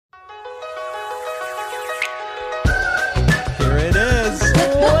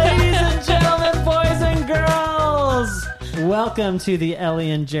Welcome to the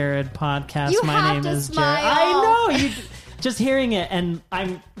Ellie and Jared podcast. You My have name to is smile. Jared. I know you. Just hearing it, and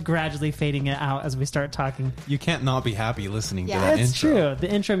I'm gradually fading it out as we start talking. You can't not be happy listening to Yeah. that It's intro. true.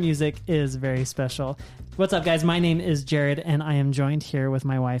 The intro music is very special. What's up, guys? My name is Jared, and I am joined here with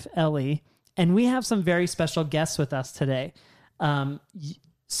my wife, Ellie. And we have some very special guests with us today.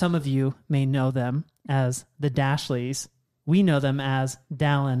 Some of you may know them as the Dashleys. We know them as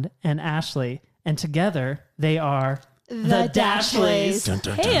Dallin and Ashley. And together, they are the Dashleys. Dun,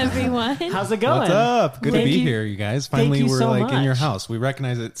 dun, Hey dun. everyone. How's it going? What's up? Good Thank to be you- here, you guys. thank Finally, you we're so like in your much. house. We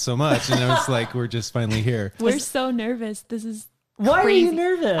recognize it so much, and it's like we're just finally here. We're so nervous. This is Why crazy. are you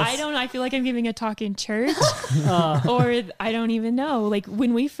nervous? I don't know. I feel like I'm giving a talk in church or I don't even know. Like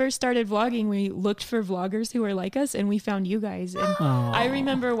when we first started vlogging, we looked for vloggers who were like us and we found you guys. And I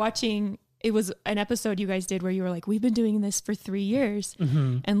remember watching, it was an episode you guys did where you were like, we've been doing this for 3 years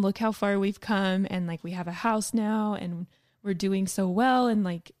and look how far we've come. And like, we have a house now and we're doing so well. And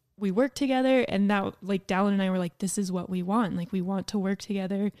like, we work together. And now like Dallin and I were like, this is what we want. Like we want to work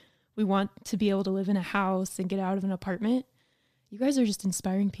together. We want to be able to live in a house and get out of an apartment. You guys are just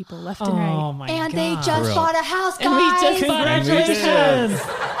inspiring people left and right. Oh my And God. they just Real. bought a house, guys. And we just bought a Congratulations!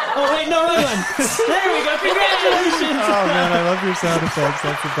 Oh wait, no, wrong one. There we go. Congratulations! Oh man, I love your sound effects.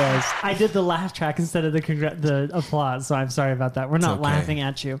 That's the best. I did the laugh track instead of the applause, so I'm sorry about that. We're not okay. laughing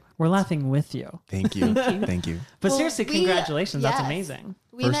at you. We're laughing with you. Thank you. Thank you. But Well, seriously, we- congratulations. That's yes. amazing.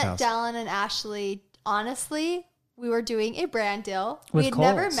 We First met house. Dallin and Ashley. Honestly, we were doing a brand deal. With We had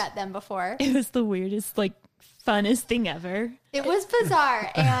never Kohl's. met them before. It was the weirdest, like, funnest thing ever. It was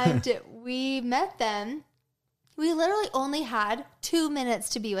bizarre. And we met them. We literally only had 2 minutes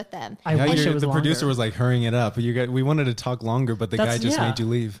to be with them. I Yeah, wish it you're- was the longer. producer was like hurrying it up. We wanted to talk longer, but the That's- guy just yeah. made you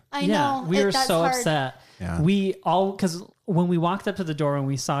leave. I know. We were that's so hard. upset. Yeah. We all, because when we walked up to the door and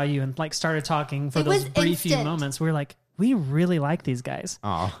we saw you and like started talking for It those was brief few instant. moments, we were like, we really like these guys.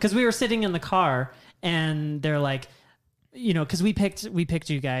 Aw. Because we were sitting in the car and they're like, you know, because we picked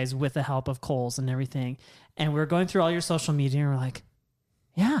you guys with the help of Kohl's and everything, and we were going through all your social media and we're like,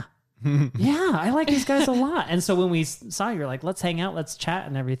 yeah, I like these guys a lot. And so when we saw you, we're like, let's hang out, let's chat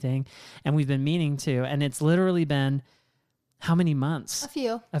and everything, and we've been meaning to, and it's literally been how many months? A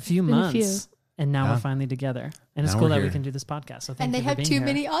few. A few been a months. few. And now Yeah. we're finally together. And it's Now cool we're that we here. can do this podcast. So thank And you they for have being too here.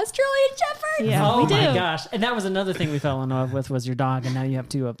 many Australian Shepherds. Yeah, Oh we do. my gosh. And that was another thing we fell in love with was your dog, and now you have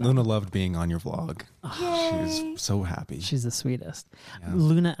two of them. Luna loved being on your vlog. Yay. She was so happy. She's the sweetest. Yeah.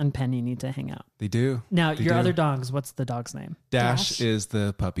 Luna and Penny need to hang out. They do. Now, They your do. other dogs, what's the dog's name? Dash, Dash. is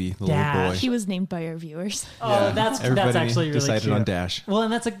the puppy, the Dash. little boy. He was named by our viewers. Oh, that's Everybody actually really decided cute. on Dash. Well,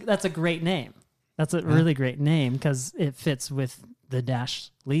 and that's a great name. That's a really great name because it fits with the Dash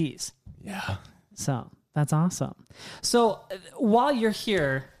Lees. Yeah. So that's awesome. So while you're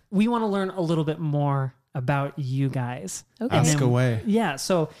here, we want to learn a little bit more about you guys. Okay. And Ask then- away. Yeah.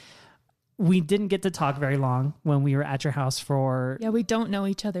 So we didn't get to talk very long when we were at your house for. Yeah, we don't know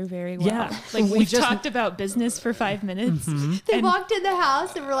each other very well. Yeah. Like We we've just- talked about business for 5 minutes. They And- walked in the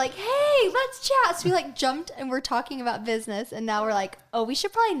house and we're like, hey, let's chat. So we like jumped and we're talking about business. And now we're like, oh, we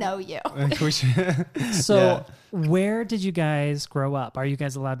should probably know you. We should- So Yeah. where did you guys grow up? Are you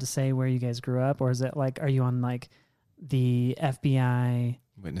guys allowed to say where you guys grew up, or is it like, are you on like the FBI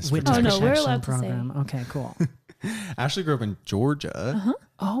Witness witness Oh, no, protection. we're protection allowed to say. program? Okay, cool. Ashley grew up in Georgia,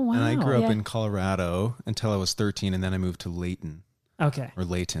 Oh wow. and I grew up Yeah. in Colorado until I was 13, and then I moved to Layton, Okay. or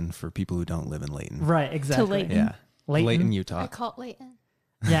Layton for people who don't live in Layton. Right. Exactly. Layton. Yeah. Layton? Utah. I call it Layton.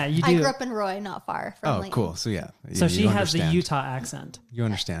 Yeah, you I do. grew up in Roy, not far from Oh, Layton. cool. So yeah. So you she has the understand. Utah accent. You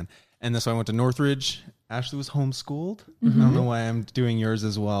understand. And then so I went to Northridge. Ashley was homeschooled. Mm-hmm. I don't know why I'm doing yours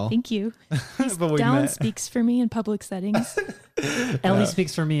as well. Thank you. But we Dallin met. speaks for me in public settings. Ellie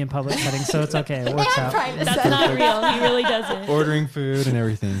speaks for me in public settings, so it's okay. It works And out. private That's settings. not real. He really doesn't. Ordering food and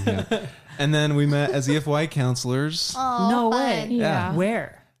everything. Yeah. And then we met as EFY counselors. Oh, No fun. way. Yeah.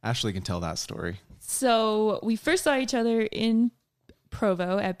 Where? Ashley can tell that story. So we first saw each other in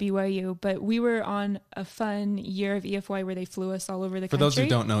Provo at BYU, but we were on a fun year of EFY where they flew us all over the For country. those who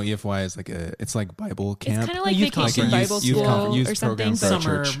don't know, EFY is it's like Bible camp. It's kind of like Youth Vacation conference. Bible Youth School conference, youth or something. program for our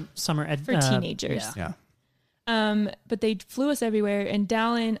Summer, church. summer For teenagers. Yeah. Yeah. But they flew us everywhere. And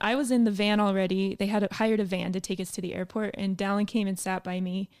Dallin, I was in the van already. They had hired a van to take us to the airport. And Dallin came and sat by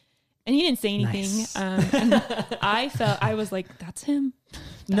me. And he didn't say anything. Nice. And I was like, that's him.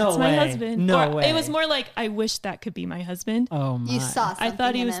 No That's my way. husband. No Or way. It was more like, I wish that could be my husband. Oh my. You saw something I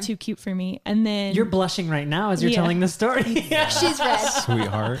thought he in was him. too cute for me. And then You're blushing right now as you're Yeah. telling the story. She's red.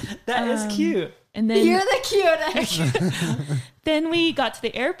 Sweetheart. That is cute. and then You're the cutest. then we got to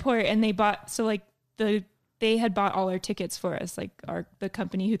the airport and they bought they had bought all our tickets for us, like the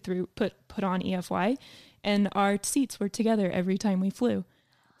company who put on EFY. and our seats were together every time we flew.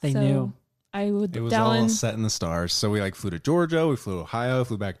 They knew. I would. It was all set in the stars. So we like flew to Georgia, we flew to Ohio,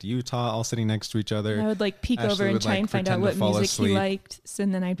 flew back to Utah, all sitting next to each other. I would like peek Ashley over and would, try like, and find out pretend to what fall music he asleep. liked. So,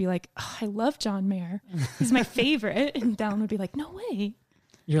 and then I'd be like, oh, I love John Mayer. He's my favorite. And Dallin would be like, no way.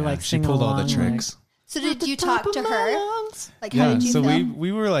 You're Yeah, like she singing pulled all the along, like- tricks. So did you talk to her? Like, how Yeah, did you so feel?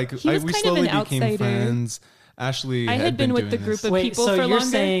 we were like, He was we kind of slowly an became outsider. friends. Ashley I had been with the doing group this. of Wait, people so for you're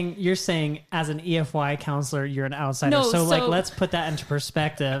longer. you're saying as an EFY counselor, you're an outsider. No, so like, so- let's put that into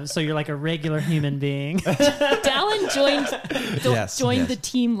perspective. So you're like a regular human being. Dallin Yes, joined yes. the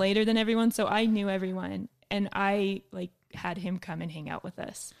team later than everyone, so I knew everyone, and I like had him come and hang out with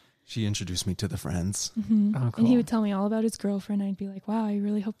us. She introduced me to the friends. Oh, cool. And he would tell me all about his girlfriend. I'd be like, "Wow, I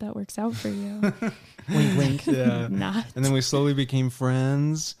really hope that works out for you." wink, wink. Yeah. Not. And then we slowly became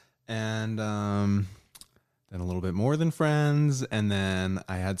friends, and then a little bit more than friends, and then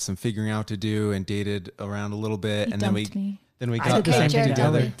I had some figuring out to do and dated around a little bit, He and then dumped me. we I got did the same back thing to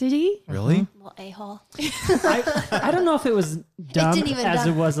together. Ellie. Did he? Really? Little a-hole. I don't know if it was dumb didn't even as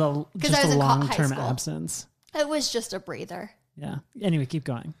dump- it was I just was a in high long-term school. absence. It was just a breather. Yeah. Anyway, keep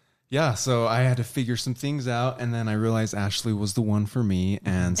going. Yeah, so I had to figure some things out, and then I realized Ashley was the one for me,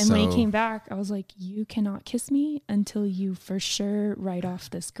 and And so when he came back, I was like, "You cannot kiss me until you for sure write off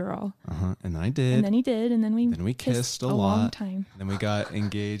this girl." and I did. And then he did, and then we kissed a long lot. time. Then we got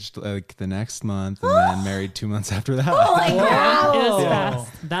engaged like the next month, and then married 2 months after that. Oh my God. It was Oh,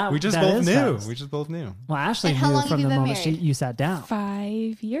 fast. that we just that both is knew. fast. We just both knew. Well, Ashley And how knew long have from you the been moment married? you sat down.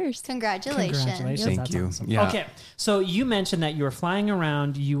 5 years. Congratulations. Congratulations. Thank That's you. awesome. Yeah. Okay. So you mentioned that you were flying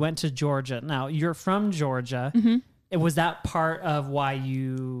around. You went to Georgia. Now you're from Georgia. Was that part of why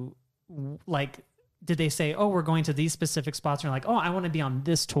you like, did they say, oh, we're going to these specific spots? And you're like, oh, I want to be on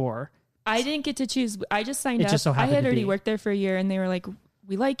this tour. I didn't get to choose. I just signed It up. just so I happened had to already be. worked there for a year, and they were like,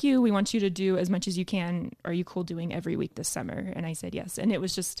 "We like you. We want you to do as much as you can. Are you cool doing every week this summer?" And I said yes. And it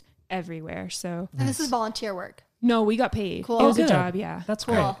was just everywhere. So And this is volunteer work. no, we got paid. Cool. It was Oh, a good. job. Yeah, That's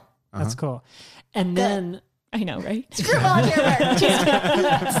Cool. great. That's cool. And then, I know, right? Screw volunteer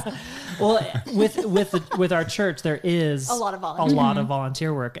work. well, with our church, there is A lot of a volunteer. lot of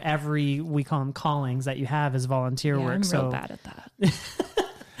volunteer work. We call them callings that you have is volunteer Yeah, work. I'm so real bad at that.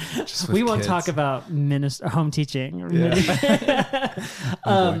 Just we with won't kids. talk about home teaching.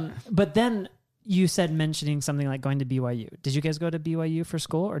 But then you said mentioning something like going to BYU. Did you guys go to BYU for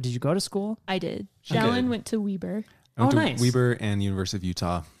school, or did you go to school? I did. She did. Dallin went to Weber, I went Oh, to nice. Weber and University of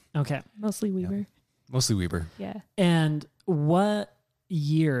Utah. Okay. mostly Weber. Mostly Weber. Yeah. And what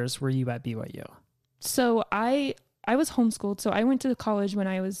years were you at BYU? So I was homeschooled. So I went to college when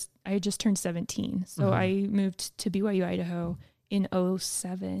I had just turned 17. So I moved to BYU, Idaho in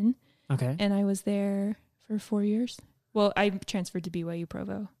 2007, Okay. and I was there for 4 years. Well, I transferred to BYU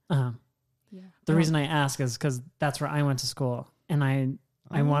Provo. Uh-huh. Yeah. The reason I ask is because that's where I went to school, and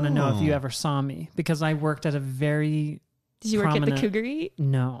I want to know if you Oh. ever saw me, because I worked at a very Did you work at the prominent- Cougar Eat?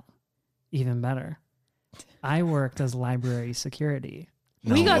 no, even better. I worked as library security.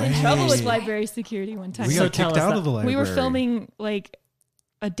 We No got in trouble with way. library security one time. We So got tell kicked us out that. of the library. We were filming like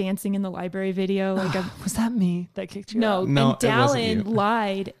a dancing in the library video. Like a, Was that me that kicked you no, out? No, and it wasn't you. Dallin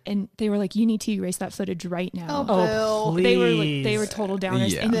lied, and they were like, "You need to erase that footage right now." Oh, Boo. please. They were total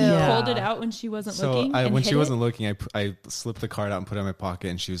downers, Yeah. and he Yeah. pulled it out when she wasn't So looking. and when hid she it. wasn't looking, I slipped the card out and put it in my pocket,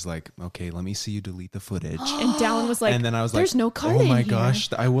 and she was like, "Okay, let me see you delete the footage." and Dallin was like, and then I was "There's like, no card "Oh in my here." gosh,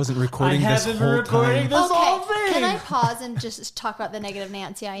 I wasn't recording I this haven't been whole recording time." this whole Okay, can I thing. pause and just talk about the negative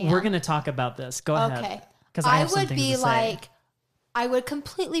Nancy I am? We're going to talk about this. Go ahead. Okay. Because I I have some would things be to say. like, I would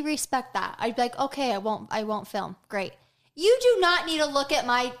completely respect that. I'd be like, okay, I won't film. Great. You do not need to look at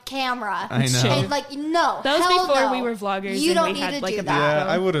my camera. I know. And like, no. That was hell before no. we were vloggers You and don't we need had, to like, do a that. Yeah,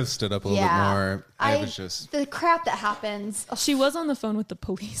 I would have stood up a little bit more. I was just the crap that happens. She was on the phone with the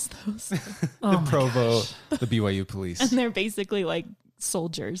police though, so- Oh the my Provo, the BYU police. and they're basically like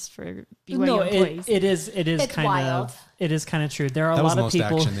soldiers for BYU No, employees. it is It's kind wild. of it is kind of true. There are That a was lot the of most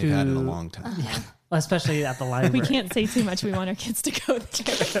people action who, they've had in a long time. especially at the library. we can't say too much. We want our kids to go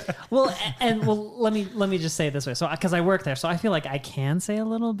there. Well, let me just say it this way. So, because I work there, so I feel like I can say a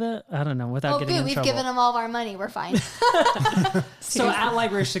little bit. I don't know without Oh, getting good. in We've trouble. given them all of our money. We're fine. So at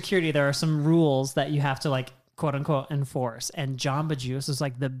library security, there are some rules that you have to like quote unquote enforce. And Jamba Juice is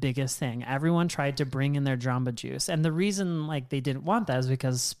like the biggest thing. Everyone tried to bring in their Jamba Juice. And the reason like they didn't want that is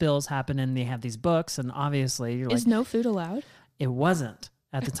because spills happen and they have these books. And obviously you're like, Is no food allowed? it wasn't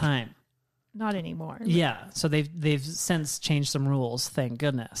at the time. Not anymore. Yeah. So they've since changed some rules, thank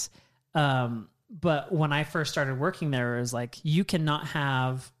goodness. But when I first started working there, it was like you cannot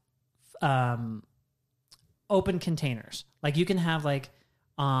have open containers. Like you can have like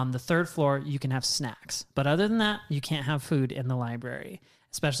On the third floor, you can have snacks. But other than that, you can't have food in the library,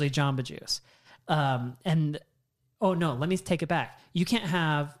 especially Jamba Juice. Let me take it back. You can't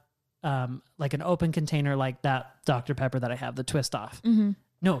have like an open container like that Dr. Pepper that I have, the twist off. Mm-hmm.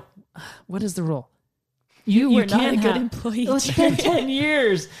 No. What is the rule? You were not a good have, employee. It's been 10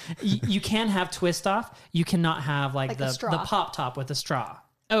 years. You can have twist off. You cannot have like the pop top with a straw.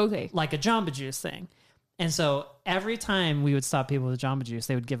 Okay. Like a Jamba Juice thing. And so every time we would stop people with Jamba Juice,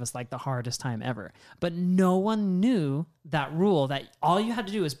 they would give us like the hardest time ever. But no one knew that rule, that all you had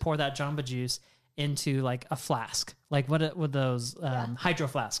to do is pour that Jamba Juice into like a flask. Like what with those hydro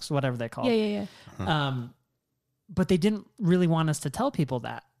flasks, whatever they call it. Yeah. But they didn't really want us to tell people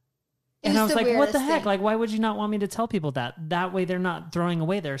that. And I was like, what the heck? Thing. Like, why would you not want me to tell people that? That way they're not throwing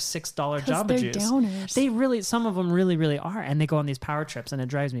away their $6 Jamba they're Juice. Downers. They really, some of them really, really are. And they go on these power trips and it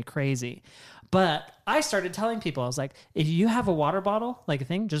drives me crazy. But I started telling people, I was like, if you have a water bottle, like a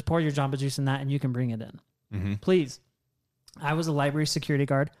thing, just pour your Jamba Juice in that and you can bring it in. Mm-hmm. Please. I was a library security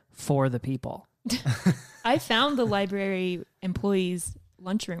guard for the people. I found the library employees'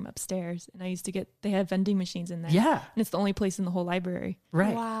 lunchroom upstairs, and I used to they had vending machines in there. Yeah. And it's the only place in the whole library.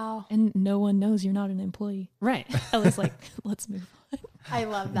 Right. Wow. And no one knows you're not an employee. Right. Ellie's like, let's move on. I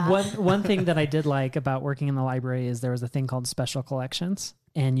love that. One thing that I did like about working in the library is there was a thing called special collections,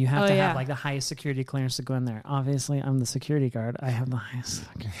 and you have to have like the highest security clearance to go in there. Obviously, I'm the security guard. I have the highest.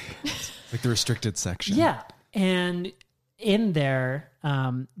 Like the restricted section. Yeah. And in there,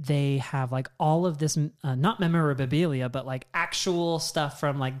 they have like all of this, not memorabilia, but like actual stuff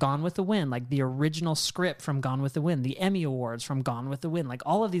from like Gone with the Wind, like the original script from Gone with the Wind, the Emmy Awards from Gone with the Wind, like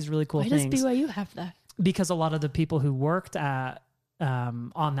all of these really cool things. Why does BYU have that? Because a lot of the people who worked at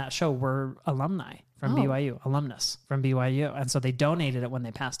on that show were alumni from BYU, alumnus from BYU, and so they donated it when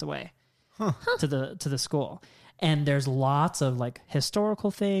they passed away to the school. And there's lots of like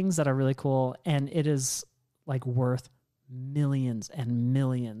historical things that are really cool, and it is like worth millions and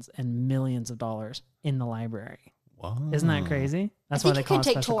millions and millions of dollars in the library. Wow. Isn't that crazy? That's I why think they you call can it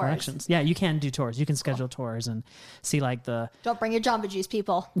take special tours. collections. Yeah, you can do tours. You can schedule tours and see like the. Don't bring your Jamba Juice,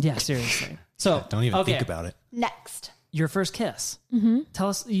 people. Yeah, seriously. So Don't even think about it. Next. Your first kiss. Mm-hmm. Tell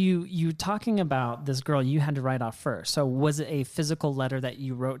us, you talking about this girl you had to write off first. So was it a physical letter that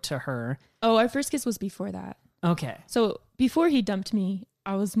you wrote to her? Oh, our first kiss was before that. Okay. So before he dumped me,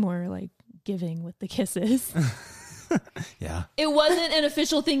 I was more like giving with the kisses. Yeah. It wasn't an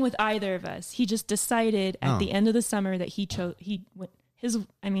official thing with either of us. He just decided at the end of the summer that his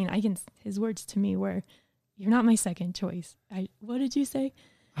words to me were, "You're not my second choice." What did you say?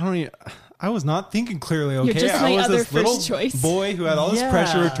 I was not thinking clearly. Okay, You're just I my was other this little first choice. boy who had all this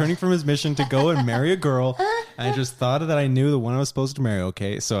pressure returning from his mission to go and marry a girl. And I just thought that I knew the one I was supposed to marry.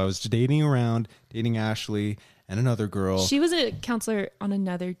 Okay, so I was dating Ashley and another girl. She was a counselor on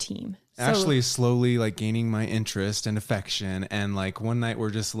another team. Ashley is slowly like gaining my interest and affection, and like one night we're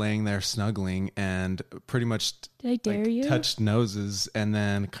just laying there snuggling and pretty much Did I dare you? touched noses and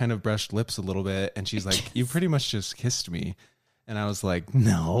then kind of brushed lips a little bit, and she's like, "You pretty much just kissed me," and I was like,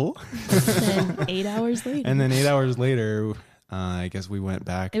 "No." And 8 hours later. And then 8 hours later, I guess we went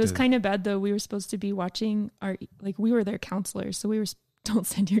back. It was kind of bad though. We were supposed to be watching we were their counselors, so we were. Don't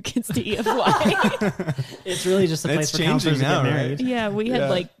send your kids to EFY. It's really just a place It's for counselors to changing get now, married. right? Yeah, we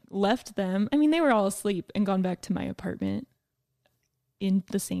had left them. I mean, they were all asleep and gone back to my apartment in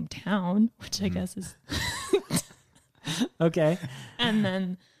the same town, which I guess is. Okay. And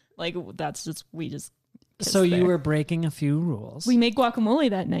then we just. So you there. were breaking a few rules. We made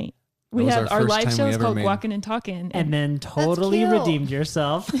guacamole that night. We was had our our first live time we shows ever called made- Walkin' and Talkin'. and then totally cute. redeemed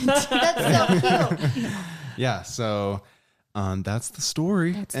yourself. That's so cute. Yeah, so that's the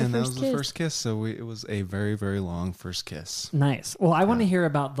story. That's the and that first was kiss. the first kiss. So it was a very, very long first kiss. Nice. Well, I want to hear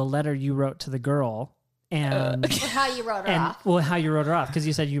about the letter you wrote to the girl and How you wrote her off. how you wrote her off, because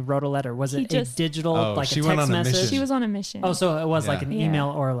you said you wrote a letter. Was He it just- a digital, Oh, like she a went text on a message? mission. She was on a mission. Oh, so it was like Yeah. an Yeah. email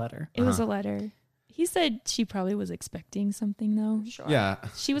or a letter. It was a letter. He said she probably was expecting something though. Sure. Yeah.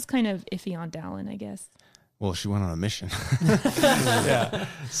 She was kind of iffy on Dallin, I guess. Well, she went on a mission. Yeah.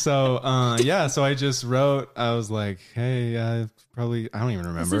 So, so I just wrote, I was like, hey, I don't even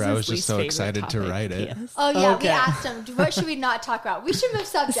remember. This is I his was just least so favorite excited to topic, write it. P.S. Oh, yeah. Okay. We asked him, what should we not talk about? We should move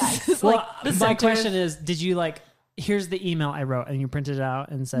subjects. Well, the my center- question is, did you here's the email I wrote, and you printed it out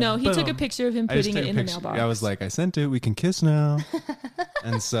and said, No, he took a boom. picture of him I just putting took it a in the picture. mailbox. I was like, I sent it. We can kiss now.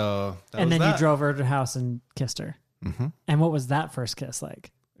 And so that And was then you that. drove her to her house and kissed her. Mm-hmm. And what was that first kiss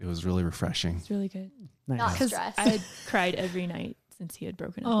like? It was really refreshing. It's really good. Nice. Not Because stressed. I had cried every night since he had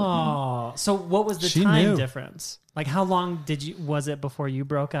broken up with me. Oh, so what was the She time knew. difference? Like, how long was it before you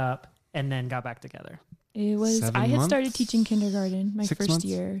broke up and then got back together? It was, 7 I had started months? teaching kindergarten my 6 first months?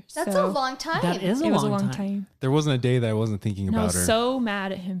 year. That's so a long time. That is it was a long time. There wasn't a day that I wasn't thinking And I about was her. so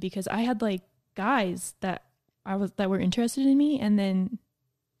mad at him because I had like guys that were interested in me, and then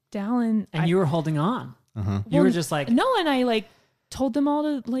Dallin. And you were holding on. Uh-huh. You were just like, no, and I like told them all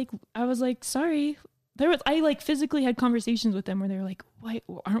to like, I was like, sorry. I like physically had conversations with them where they were like, why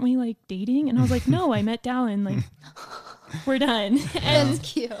aren't we like dating? And I was like, no, I met Dallin. Like, we're done. And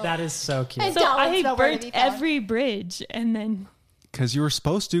That's cute. that is so cute. And so Dallin's I nowhere to burnt be found. every bridge, and then Because you were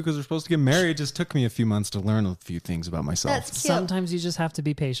supposed to, because we're supposed to get married. It just took me a few months to learn a few things about myself. That's cute. Sometimes you just have to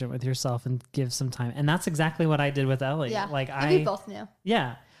be patient with yourself and give some time. And that's exactly what I did with Ellie. Yeah. Like And we both knew.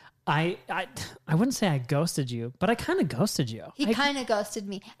 yeah, I wouldn't say I ghosted you, but I kind of ghosted you. He kind of ghosted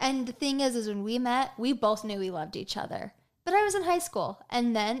me. And the thing is when we met, we both knew we loved each other. But I was in high school.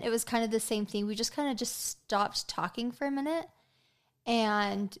 And then it was kind of the same thing. We just kind of just stopped talking for a minute.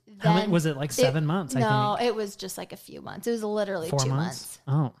 And How then many, was it like 7 months? No, I think it was just like a few months. It was literally 4 2 months.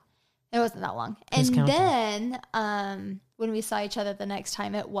 months. Oh, It wasn't that long. Who's And counting? then when we saw each other the next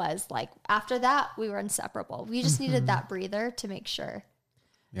time, it was like after that, we were inseparable. We just needed that breather to make sure.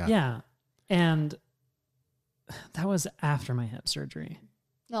 yeah. And that was after my hip surgery.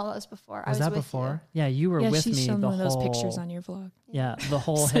 No, that was before. I Was was that with before? Yeah, you were yeah, with she's me shown the one of whole. those pictures on your vlog. Yeah, the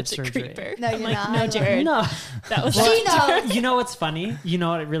whole hip Such a surgery. creeper. No, I'm you're like, not. no, Jared. No. That was She knows. You know what's funny? You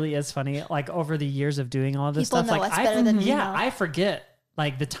know what really is funny? Like over the years of doing all of this People stuff, know like us better than we know. I forget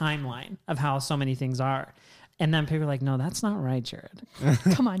like the timeline of how so many things are. And then people are like, no, that's not right, Jared.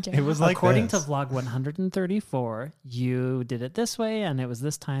 Come on, Jared. It was like According this. to vlog 134, you did it this way and it was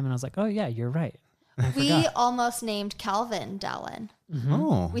this time. And I was like, oh yeah, you're right. I We forgot. almost named Calvin Dallin.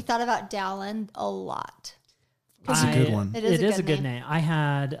 Oh, We thought about Dallin a lot. that's a good one. It It is is a good name. I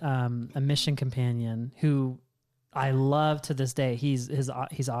had a mission companion who I love to this day. He's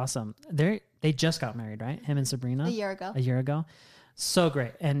awesome. They just got married, right? Him and Sabrina A year ago. A year ago. So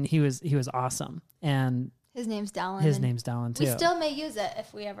great, and he was awesome. And His name's Dallin. his and name's Dallin too. We still may use it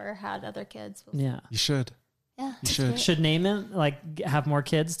if we ever had other kids. yeah. You should. Yeah. You it's should. great. Should name him have more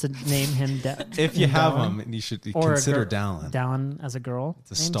kids to name him. If you have Dallin. them, you should Or a consider girl- Dallin. Dallin as a girl.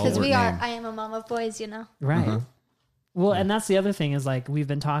 It's a name too. stalwart Because name. I am a mom of boys, you know. Right. Uh-huh. Well, and that's the other thing is like we've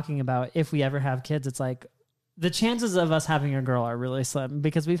been talking about if we ever have kids, it's like the chances of us having a girl are really slim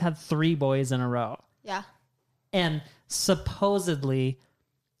because we've had 3 boys in a row. Yeah. And supposedly,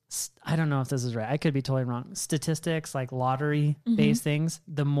 I don't know if this is right. I could be totally wrong. Statistics, like lottery based things,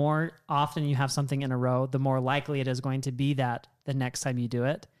 the more often you have something in a row, the more likely it is going to be that the next time you do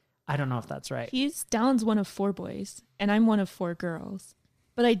it. I don't know if that's right. Dallin's one of 4 boys, and I'm one of 4 girls.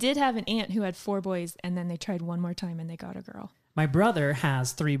 But I did have an aunt who had 4 boys, and then they tried one more time and they got a girl. My brother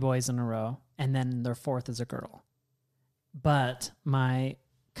has 3 boys in a row, and then their 4th is a girl. But my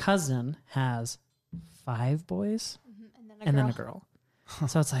cousin has 5 boys and then a girl.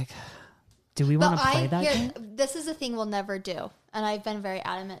 So it's like, do we want to play that game? This is the thing we'll never do. And I've been very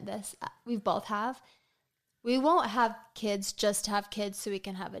adamant this. We both have. We won't have kids just to have kids so we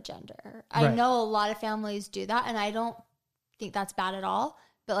can have a gender. I Right. know a lot of families do that, and I don't think that's bad at all.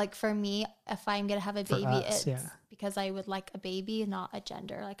 But like for me, if I'm going to have a For baby, us, it's yeah. because I would like a baby, not a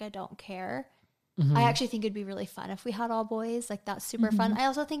gender. Like I don't care. Mm-hmm. I actually think it'd be really fun if we had all boys. Like that's super fun. I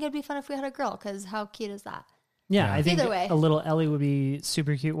also think it'd be fun if we had a girl because how cute is that? Yeah, Yeah. I think Either way. a little Ellie would be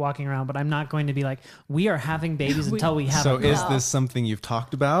super cute walking around, but I'm not going to be like, we are having babies until we have So a girl. is this something you've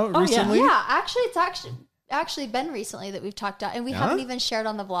talked about Oh, yeah. recently? Yeah, actually, it's actually been recently that we've talked about, and we Yeah? haven't even shared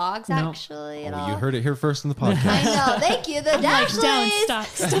on the vlogs No. actually at Oh, all. you heard it here first in the podcast. I know. Thank you. The Like, down,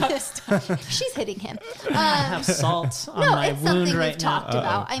 Dashley's. stop. She's hitting him. I have salt on No, my it's wound something right we've now. talked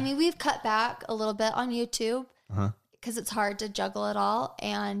about. I mean, we've cut back a little bit on YouTube Uh-huh. because it's hard to juggle it all,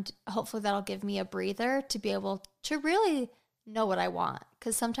 and hopefully that'll give me a breather to be able to really know what I want.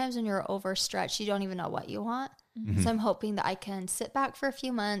 Because sometimes when you're overstretched, you don't even know what you want. Mm-hmm. So I'm hoping that I can sit back for a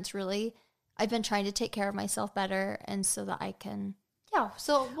few months. Really, I've been trying to take care of myself better, and so that I can. Yeah.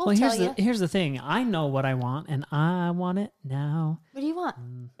 So we'll tell you. Here's the thing. I know what I want, and I want it now. What do you want?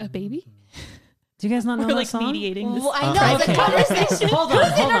 A baby? Do you guys not know We're that like song? mediating this. Well, I know it's okay. a conversation. Hold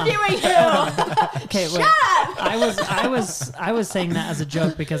on, hold on. you? Okay, wait. I was saying that as a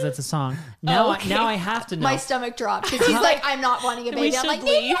joke because it's a song. Now, Okay. now I have to know. My stomach dropped because he's like, I'm not wanting a We baby. I'm should like,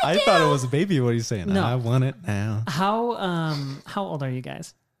 leave. I thought it was a baby. What are you saying? No. I want it now. How old are you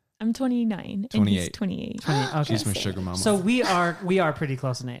guys? I'm 29 and he's 28. 28. Okay. She's my sugar mama. So we are pretty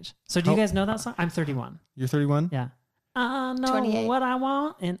close in age. So do you guys know that song? I'm 31. You're 31? Yeah. I know 28. what I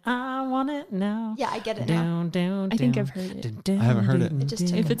want and I want it now. yeah, I get it now. Down, down, I think down, I've heard it. down, I haven't heard it. down, It just took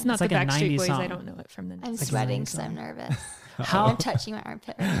down. If it's not the like a Backstreet 90s Boys, song. I don't know it from the I'm like a sweating nice because I'm song. nervous. How I'm touching my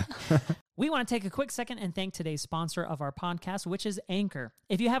armpit right now. We want to take a quick second and thank today's sponsor of our podcast, which is Anchor.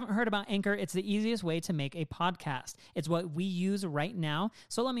 If you haven't heard about Anchor, it's the easiest way to make a podcast. It's what we use right now.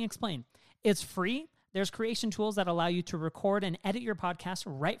 So let me explain. It's free. There's creation tools that allow you to record and edit your podcast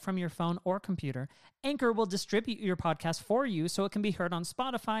right from your phone or computer. Anchor will distribute your podcast for you so it can be heard on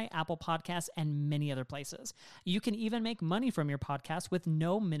Spotify, Apple Podcasts, and many other places. You can even make money from your podcast with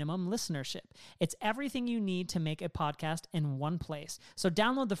no minimum listenership. It's everything you need to make a podcast in one place. So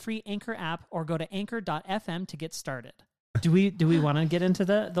download the free Anchor app or go to anchor.fm to get started. Do we want to get into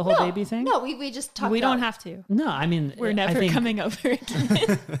the whole baby thing? No, we just talked. We about don't have to. No, I mean, We're never coming over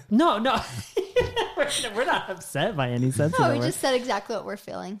again. No. We're not upset by any sense of No, the we word. just said exactly what we're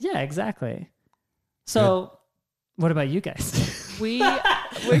feeling. Yeah, exactly. So, what about you guys?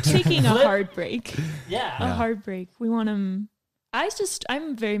 We're taking a hard break. Yeah. A hard break. We want them.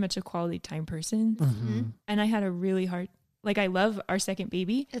 I'm very much a quality time person. Mm-hmm. And I had a really hard, I love our second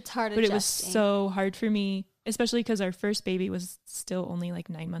baby, It's hard, but it was adjusting. so hard for me, especially because our first baby was still only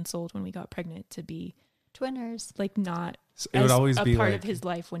 9 months old when we got pregnant, to be Twinners. not It would as always a be part like, of his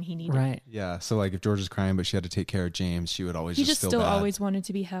life when he needed. Right. yeah. So like if George is crying, but she had to take care of James, she would always He just just feel still bad. always wanted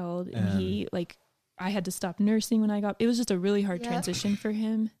to be held, and he I had to stop nursing when I got. It was just a really hard Yep. transition for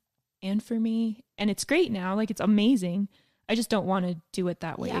him and for me, and it's great now. It's amazing. I just don't want to do it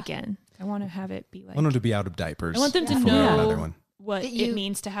that way Yeah. again. I want to have it be I want them to be out of diapers. I want them to before we have another know one. what That it you-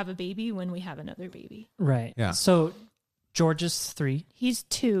 means to have a baby when we have another baby. Right. Yeah. So, George is 3, He's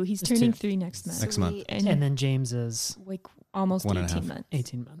 2. He's He's turning 2. 3 next month. Next month. Sweet. and then James is Almost 1.5. 18 months.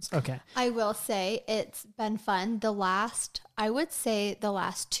 18 months. Okay. I will say it's been fun. I would say the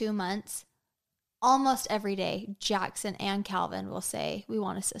last 2 months, almost every day, Jackson and Calvin will say, "We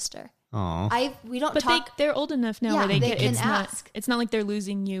want a sister." Aw. We don't But talk. they're old enough now Yeah, where they they get can it's ask. not like they're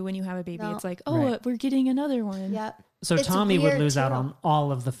losing you when you have a baby. No. It's like, Right. we're getting another one. Yep. So It's Tommy would weird, lose out too. on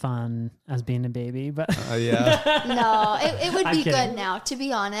all of the fun as being a baby, but Yeah. No, it would I'm be kidding. good now. To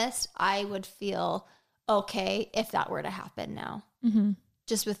be honest, I would feel okay if that were to happen now. Mm-hmm.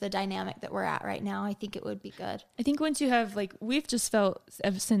 Just with the dynamic that we're at right now, I think it would be good. I think once you have we've just felt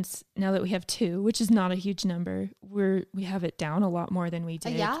ever since now that we have 2, which is not a huge number, we have it down a lot more than we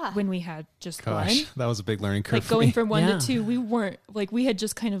did Yeah. when we had just Gosh, one. that was a big learning curve. for Going me. from 1 Yeah. to 2, we weren't we had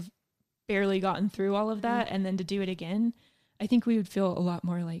just kind of barely gotten through all of that, and then to do it again, I think we would feel a lot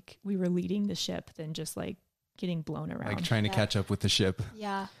more like we were leading the ship than just getting blown around. Like trying to Yeah. catch up with the ship.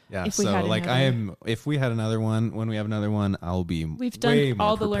 Yeah. Yeah. If we So had like another- if we had another one, when we have another one, I'll be We've way done more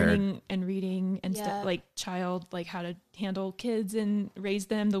all the prepared. learning and reading and Yeah. stuff, how to handle kids and raise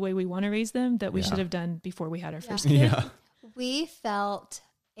them the way we want to raise them that we Yeah. should have done before we had our Yeah. first kid. Yeah. We felt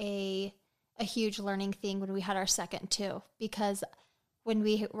a huge learning thing when we had our second too, because when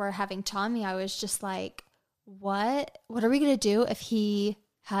we were having Tommy, I was just like, what are we going to do if he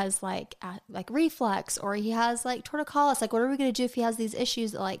has like reflux, or he has torticollis? What are we going to do if he has these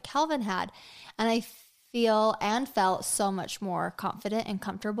issues that Calvin had? And I feel and felt so much more confident and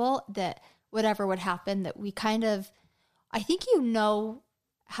comfortable that whatever would happen, that we kind of, I think,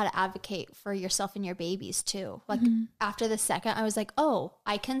 how to advocate for yourself and your babies too. After the second, I was like, oh,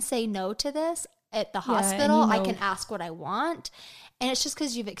 I can say no to this at the Yeah, and hospital. you I know- can ask what I want. And it's just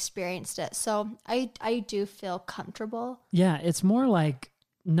because you've experienced it. So I do feel comfortable. yeah, it's more like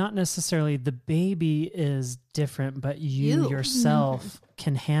not necessarily the baby is different, but you You. yourself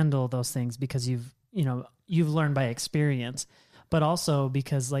can handle those things because you've learned by experience, but also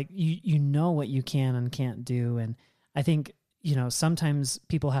because you know what you can and can't do. And I think, sometimes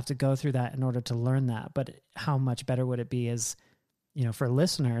people have to go through that in order to learn that, but how much better would it be as, for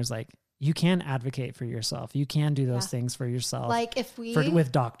listeners, you can advocate for yourself. You can do those Yeah. things for yourself, If we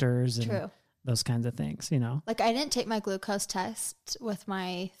with doctors and true. those kinds of things, I didn't take my glucose test with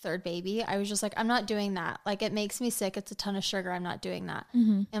my third baby. I was just like, I'm not doing that. It makes me sick. It's a ton of sugar. I'm not doing that.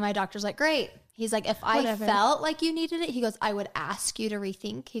 Mm-hmm. And my doctor's like, great. He's like, if I Whatever. felt like you needed it, he goes, I would ask you to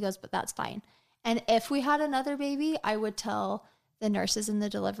rethink. He goes, but that's fine. And if we had another baby, I would tell the nurses in the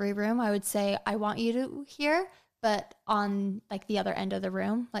delivery room, I would say, I want you to hear, but on the other end of the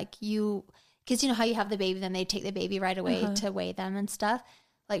room, because you know how you have the baby, then they take the baby right away to weigh them and stuff.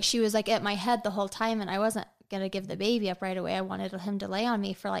 She was at my head the whole time, and I wasn't going to give the baby up right away. I wanted him to lay on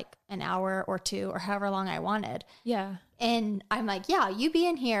me for an hour or 2 or however long I wanted. Yeah. And I'm like, yeah, you be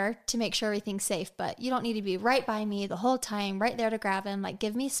in here to make sure everything's safe, but you don't need to be right by me the whole time, right there to grab him.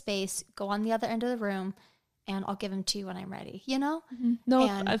 Give me space, go on the other end of the room, and I'll give him to you when I'm ready, No,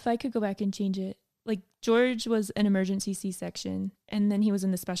 And- if I could go back and change it, like George was an emergency C-section, and then he was in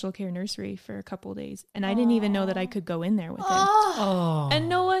the special care nursery for a couple of days, and I didn't even know that I could go in there with him. Oh. And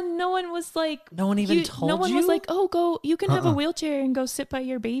no one was like, no one even told you? No one was like, oh, go, you can have a wheelchair and go sit by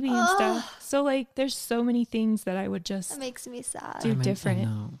your baby and stuff. So like, there's so many things that I would just That makes me sad. do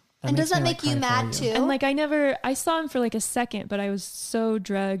different. And does that make you mad too? And like, I saw him for like a second, but I was so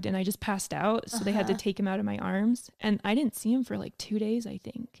drugged and I just passed out. So they had to take him out of my arms, and I didn't see him for like 2 days, I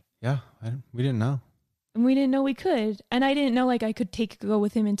think. Yeah, we didn't know. And we didn't know we could. And I didn't know like I could go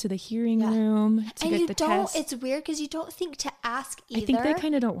with him into the hearing room to and get you the don't, test. it's weird because you don't think to ask either. I think they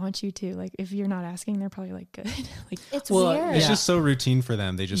kind of don't want you to. Like, if you're not asking, they're probably like, good. Like, it's weird. It's just so routine for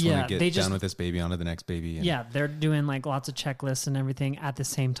them. They just want to get just, down with this baby onto the next baby. And yeah, they're doing like lots of checklists and everything. At the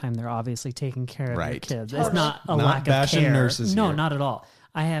same time, they're obviously taking care of their kids. Totally. It's not a Not lack of bashing care. nurses No, here. not at all.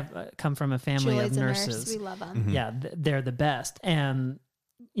 I have come from a family Julie's of a nurses. nurse. We love them. Mm-hmm. Yeah, they're the best. And,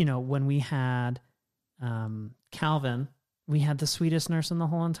 you know, when we had Calvin, we had the sweetest nurse in the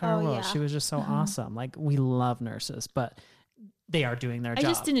whole entire world. yeah. She was just so awesome. Like, we love nurses, but they are doing their job. I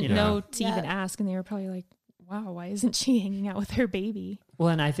just didn't you know? know to even ask. And they were probably like, wow, why isn't she hanging out with her baby? Well,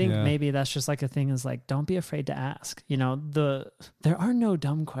 and I think maybe that's just like a thing is like, don't be afraid to ask. You know, there are no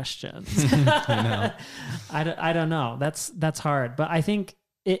dumb questions. I don't know. That's hard. But I think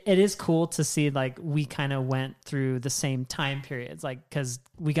it is cool to see like we kind of went through the same time periods, like because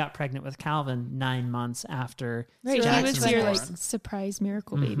we got pregnant with Calvin 9 months after. Right. He Jackson was your born. like surprise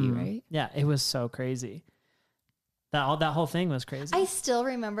miracle baby, right? Yeah, it was so crazy. That whole thing was crazy. I still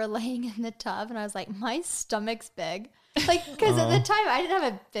remember laying in the tub and I was like, my stomach's big. Like, because at the time I didn't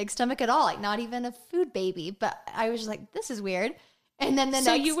have a big stomach at all, like not even a food baby. But I was just like, this is weird. And then the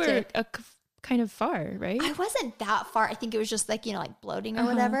so next you were day, kind of far, right? I wasn't that far. I think it was just like, you know, like bloating or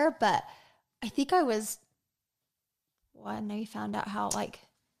whatever. But I think I was, I know you found out how like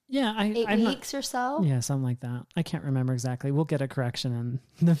yeah, 8 I'm weeks or so. Yeah, something like that. I can't remember exactly. We'll get a correction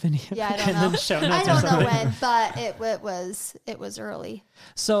in the video. Yeah, I don't and then know. show I notes or don't know something. when, but it was early.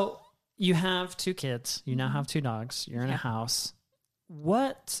 So you have 2 kids. You now have 2 dogs. You're in a house.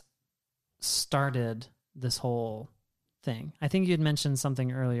 What started this whole thing? I think you had mentioned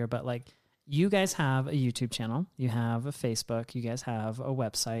something earlier, but like you guys have a YouTube channel. You have a Facebook. You guys have a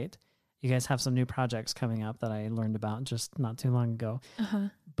website. You guys have some new projects coming up that I learned about just not too long ago.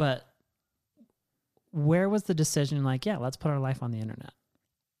 But where was the decision like, yeah, let's put our life on the internet?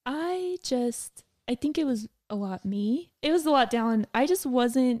 I think it was a lot me. It was a lot Dallin. I just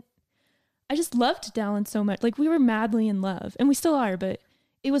loved Dallin so much. Like we were madly in love and we still are, but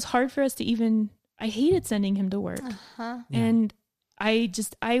it was hard for us to even, I hated sending him to work. And I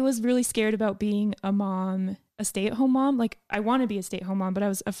was really scared about being a mom, a stay-at-home mom. Like I want to be a stay-at-home mom, but I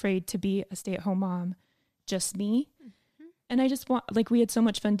was afraid to be a stay-at-home mom, just me. And I just we had so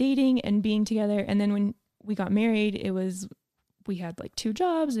much fun dating and being together. And then when we got married, we had like 2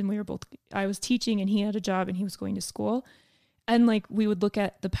 jobs and I was teaching and he had a job and he was going to school. And like, we would look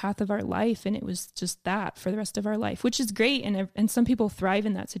at the path of our life and it was just that for the rest of our life, which is great. And some people thrive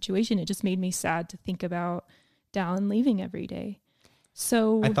in that situation. It just made me sad to think about Dallin leaving every day.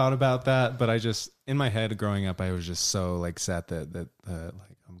 So I thought about that, but I just, in my head growing up, I was just so like sad that like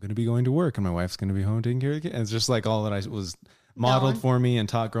I'm going to be going to work and my wife's going to be home taking care of the kids. And it's just like all that I was modeled for me and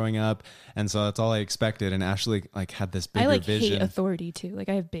taught growing up. And so that's all I expected. And Ashley like had this bigger vision. Hate authority too. Like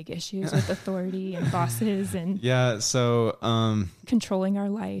I have big issues with authority and bosses and so controlling our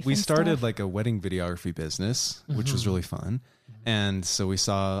life. We and started stuff. like a wedding videography business, which was really fun. And so we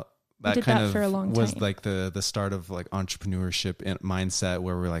saw that did kind that of for a long was time. like the start of like entrepreneurship mindset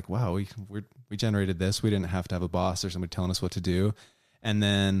where we're like, wow, we generated this. We didn't have to have a boss or somebody telling us what to do. And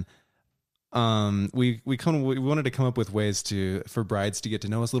then we wanted to come up with ways for brides to get to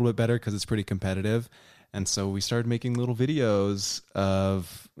know us a little bit better because it's pretty competitive. And so we started making little videos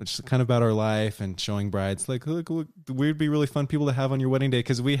of just kind of about our life and showing brides like, look, we'd be really fun people to have on your wedding day.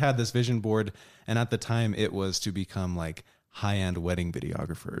 Because we had this vision board, and at the time it was to become like high-end wedding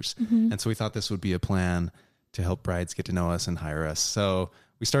videographers. And so we thought this would be a plan to help brides get to know us and hire us. So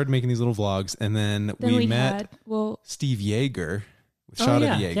we started making these little vlogs, and then we met Steve Yeager with Shot of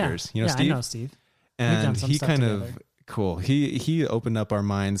the Yeagers. You know Steve? I know Steve. And he kind together. of cool. He opened up our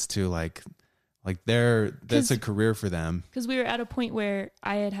minds to like that's a career for them. Because we were at a point where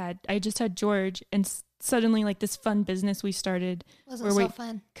I just had George, and suddenly like this fun business we started Wasn't so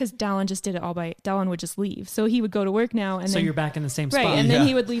fun. Because Dallin just did it all Dallin would just leave, so he would go to work now, and so then you're back in the same spot, right, and then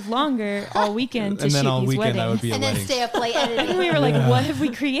he would leave longer all weekend to And shoot then all these weekend weddings. I would be And a then wedding. stay up late editing. And we were like, what have we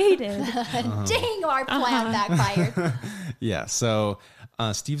created? Dang, our plan backfired. Yeah. So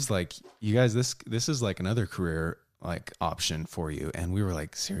Steve's like, you guys, this is like another career. like option for you. And we were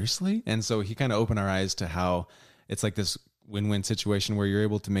like, seriously? And so he kind of opened our eyes to how it's like this win-win situation where you're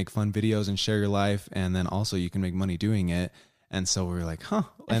able to make fun videos and share your life, and then also you can make money doing it. And so we were like, huh.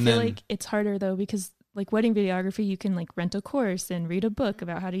 And I feel like it's harder though, because like wedding videography, you can like rent a course and read a book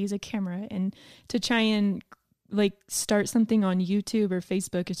about how to use a camera, and to try and like start something on YouTube or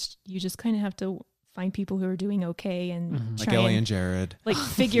Facebook, it's you just kind of have to find people who are doing okay and like Ellie and Jared, like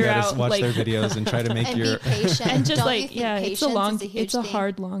figure out, watch like their videos and try to make and your be patient. and just Don't you like think it's a thing?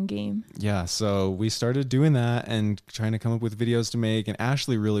 hard long game. Yeah, so we started doing that and trying to come up with videos to make, and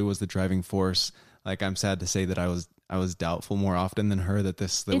Ashley really was the driving force. Like, I'm sad to say that I was doubtful more often than her that we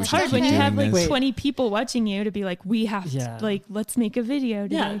It's should hard keep when you doing have like this. 20 people watching you to be like, we have to, like, let's make a video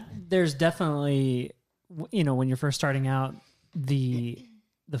today. Yeah, there's definitely, when you're first starting out, the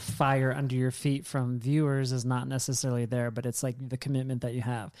fire under your feet from viewers is not necessarily there, but it's like the commitment that you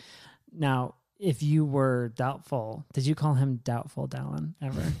have. Now, if you were doubtful, did you call him Doubtful Dallin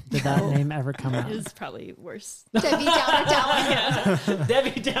ever? Did that name ever come out? It was probably worse. Debbie Downer Dallin.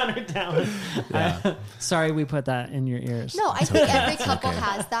 Debbie Downer Dallin. Yeah. Sorry we put that in your ears. No, I think every couple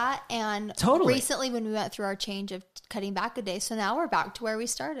has that. And Totally. recently when we went through our change of cutting back a day, so now we're back to where we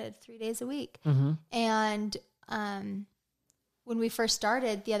started, 3 days a week. Mm-hmm. And when we first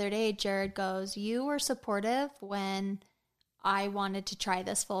started the other day, Jared goes, you were supportive when I wanted to try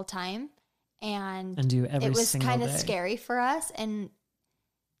this full time. And do every it was single kind of day. scary for us. And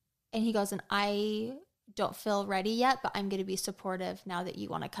he goes, and I don't feel ready yet, but I'm going to be supportive now that you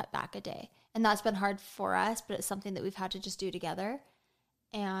want to cut back a day. And that's been hard for us, but it's something that we've had to just do together.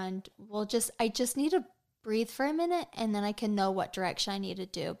 And I just need to breathe for a minute, and then I can know what direction I need to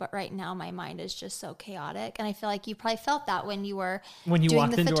do. But right now my mind is just so chaotic. And I feel like you probably felt that when you were doing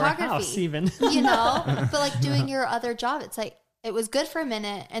walked the into photography, our house even. but like doing your other job, it's like, it was good for a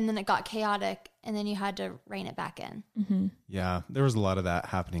minute, and then it got chaotic, and then you had to rein it back in. Mm-hmm. Yeah, there was a lot of that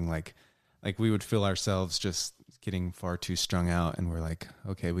happening. Like we would feel ourselves just getting far too strung out, and we're like,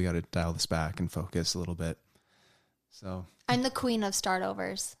 okay, we got to dial this back and focus a little bit. So I'm the queen of start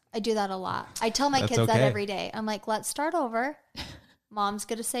overs. I do that a lot. I tell my That's kids that okay. every day. I'm like, let's start over. Mom's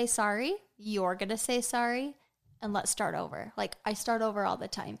going to say sorry. You're going to say sorry. And let's start over. Like, I start over all the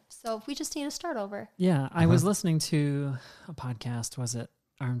time. So we just need to start over. Yeah, I was listening to a podcast. Was it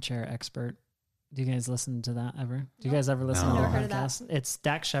Armchair Expert? Do you guys listen to that ever? Do you guys ever listen No. to Never that heard of that. podcast? It's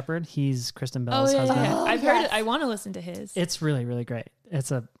Dak Shepard. He's Kristen Oh, Bell's yeah, husband. yeah. Oh, I've heard yes. it. I want to listen to his. It's really, really great.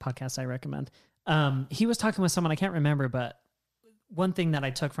 It's a podcast I recommend. He was talking with someone, I can't remember, but one thing that I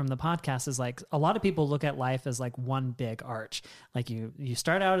took from the podcast is like a lot of people look at life as like one big arch. Like you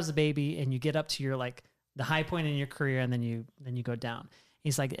start out as a baby and you get up to your like the high point in your career, and then you go down.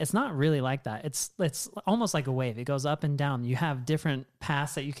 He's like, it's not really like that. It's almost like a wave. It goes up and down. You have different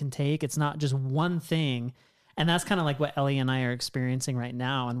paths that you can take. It's not just one thing. And that's kind of like what Ellie and I are experiencing right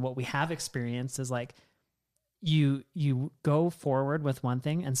now. And what we have experienced is like, you go forward with one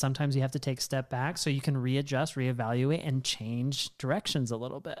thing, and sometimes you have to take a step back so you can readjust, reevaluate, and change directions a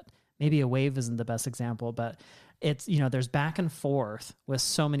little bit. Maybe a wave isn't the best example, but it's, there's back and forth with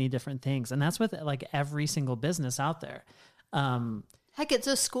so many different things. And that's with like every single business out there. Heck, it's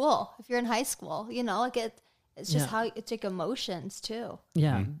a school. If you're in high school, like it's just Yeah. how it's like emotions too.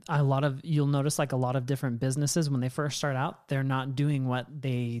 Yeah. You'll notice like a lot of different businesses when they first start out, they're not doing what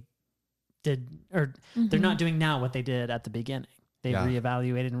they did, or they're not doing now what they did at the beginning. They Yeah.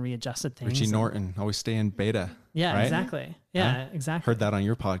 reevaluated and readjusted things. Richie and- Norton, always stay in beta. Yeah, right? exactly. Yeah, exactly. Heard that on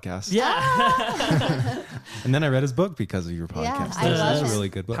your podcast. Yeah. And then I read his book because of your Yeah, podcast. I love It's it. a really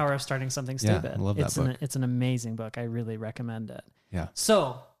good book. Power of Starting Something Yeah, Stupid. I love that it's book. It's an amazing book. I really recommend it. Yeah.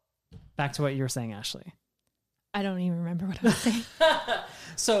 So back to what you were saying, Ashley. I don't even remember what I was saying.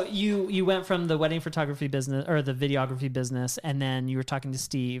 So you went from the wedding photography business or the videography business, and then you were talking to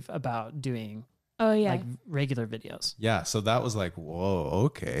Steve about doing Oh, yeah. like regular videos. Yeah. So that was like, whoa,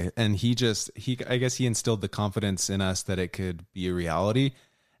 okay. And I guess he instilled the confidence in us that it could be a reality.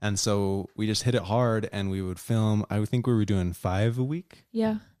 And so we just hit it hard, and we would film. I would think we were doing 5 a week.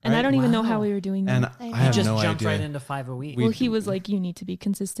 Yeah. And I Right? don't even know how Wow. we were doing And that. I You have Just no jumped idea. right into 5 a week. We- Well, he was like, you need to be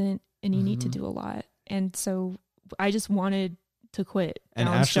consistent and you need to Mhm. do a lot. And so I just wanted to quit. And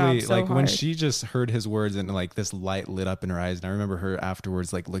Balance Ashley, job so like when hard. she just heard his words, and like this light lit up in her eyes. And I remember her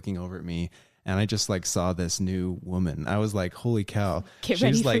afterwards, like looking over at me, and I just like saw this new woman. I was like, holy cow. Get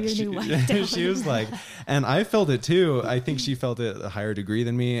ready She's for like, your new life, Dylan. she was like, and I felt it too. I think she felt it a higher degree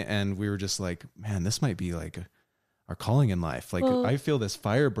than me. And we were just like, man, this might be like our calling in life. Like, Well, I feel this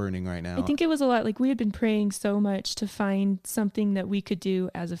fire burning right now. I think it was a lot like we had been praying so much to find something that we could do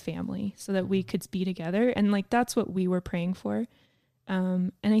as a family so that we could be together. And like that's what we were praying for.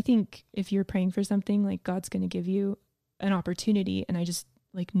 And I think if you're praying for something, like God's going to give you an opportunity. And I just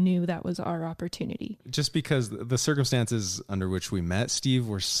like knew that was our opportunity. Just because the circumstances under which we met Steve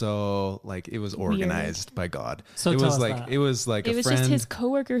were so like, it was organized by God. So it tell was us like, that. it was like It a was friend, just his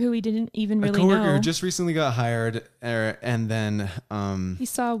coworker who he didn't even really a coworker know. who just recently got hired. And then, He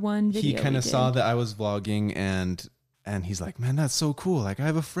saw one video. he kind we of did. saw that I was vlogging and he's like, man, that's so cool. Like I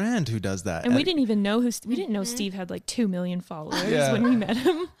have a friend who does that. And we didn't even know we didn't know Steve had like 2 million followers Yeah. when we met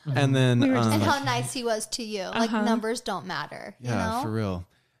him. And then, We were just- And how nice he was to you. Like numbers don't matter. yeah, you know? for real.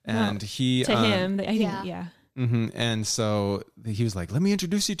 And he, To him, I think, Yeah. yeah. And so he was like, let me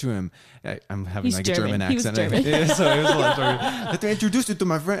introduce you to him. I'm having He's like a German German. He was accent. German. Yeah, so it was a lot German. Let me introduce you to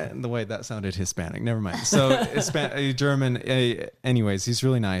my friend. The way that sounded Hispanic. Never mind. So German. Anyways, he's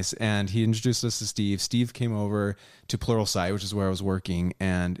really nice. And he introduced us to Steve. Steve came over to Pluralsight, which is where I was working.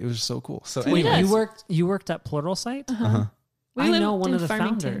 And it was just so cool. So Wait, anyways. you worked at Pluralsight? We I lived know one in of the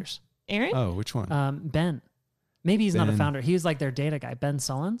Farmington. founders, Aaron? Oh, which one? Ben. Maybe he's not a Ben. founder. He was like their data guy, Ben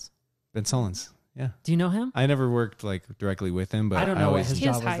Sullins. Ben Sullins. Yeah. Do you know him? I never worked like directly with him, but I don't know what always his He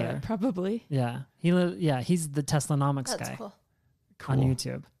job was was high there. up, probably. Yeah, he's the Teslanomics That's guy cool. on Cool.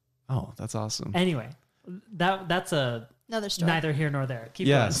 YouTube. Oh, that's awesome. Anyway, that's a Another story. neither here nor there. Keep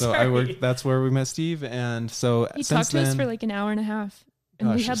Yeah. going. So Sorry. I worked. That's where we met Steve. And so He since talked to us then- for like an hour and a half. And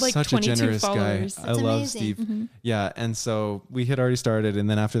we Gosh, had like such a 22 generous followers. guy. I That's love amazing. Steve. Yeah, and so we had already started, and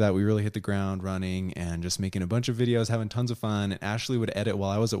then after that, we really hit the ground running and just making a bunch of videos, having tons of fun. And Ashley would edit while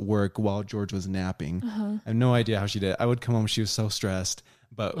I was at work while George was napping. I have no idea how she did it. I would come home, she was so stressed,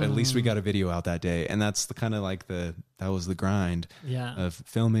 but at least we got a video out that day, and that's the kind of like that was the grind Yeah. of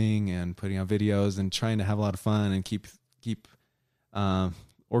filming and putting out videos and trying to have a lot of fun and keep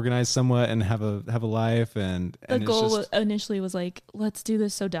organized somewhat and have a life and The it's goal just, initially was like, let's do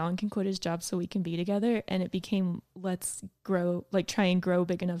this so Dallin can quit his job so we can be together. And it became, let's grow, like try and grow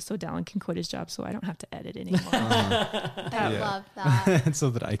big enough so Dallin can quit his job so I don't have to edit anymore. I Yeah. love that. so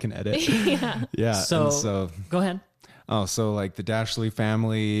that I can edit. Yeah. Yeah. So- Go ahead. Oh, so like the Dashley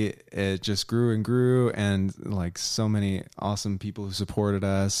family, it just grew and grew, and like so many awesome people who supported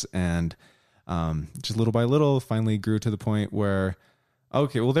us, and just little by little, finally grew to the point where,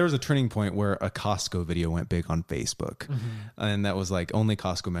 okay, well, there was a turning point where a Costco video went big on Facebook, and that was like only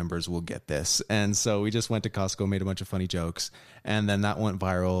Costco members will get this, and so we just went to Costco, made a bunch of funny jokes, and then that went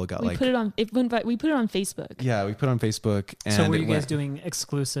viral. Got We like put it on Facebook. yeah, we put it on Facebook, and So were you it guys went- doing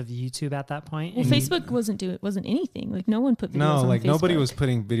exclusive YouTube at that point? Well, And you- Facebook wasn't anything. Like no one put videos No, on like Facebook. nobody was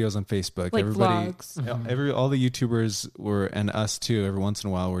putting videos on Facebook. Like Everybody, vlogs. all the YouTubers were, and us too. Every once in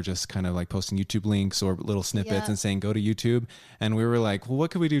a while, we're just kind of like posting YouTube links or little snippets Yeah. and saying go to YouTube. And we were like, well, what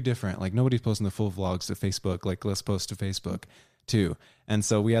could we do different? Like nobody's posting the full vlogs to Facebook. Like let's post to Facebook too. And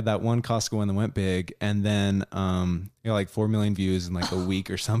so we had that one Costco one that went big, and then like 4 million views in like a week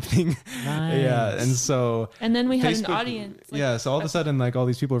or something. Nice. Yeah, and so. And then we had an Facebook- audience. Like, yeah, so all of a sudden, like all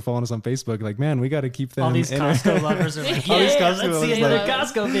these people are following us on Facebook. Like, man, we got to keep them. all these in our- Costco lovers are like, All these yeah, Costco let's see lovers another like-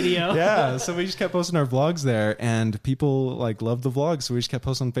 Costco video. Yeah, so we just kept posting our vlogs there, and people like loved the vlogs, so we just kept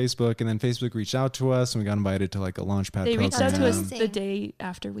posting on Facebook, and then Facebook reached out to us, and we got invited to like a Launchpad they reached out to us Amazing. the day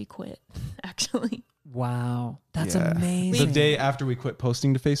after we quit, actually. Wow, that's Yeah. amazing. The day after we quit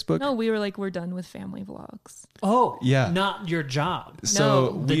posting to Facebook. No, we were like, we're done with family vlogs. Oh, Yeah. not your job. So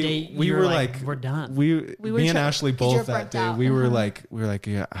No. The we, day we you were were like, we're done. We were me and try- Ashley 'cause you're both that burnt day. out. We were like,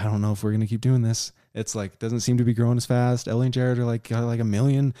 yeah, I don't know if we're gonna keep doing this. It's like doesn't seem to be growing as fast. Ellie and Jared are like got like 1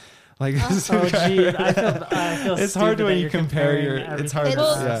 million. Like Oh, geez, I feel it's hard stupid when that you you're compare your. comparing It's hard. everything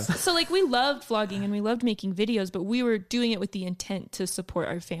Well, to Yeah. us. So like we loved vlogging and we loved making videos, but we were doing it with the intent to support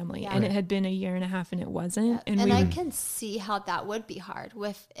our family. Yeah. And it had been 1.5 years and it wasn't. And, And we I can see how that would be hard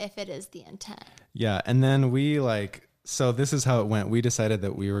if it is the intent. Yeah, and then we like so this is how it went. We decided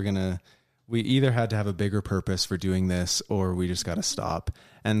that we either had to have a bigger purpose for doing this or we just got to stop.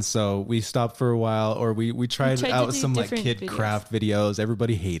 And so we stopped for a while, or we tried tried to out do some like different kid videos. craft videos.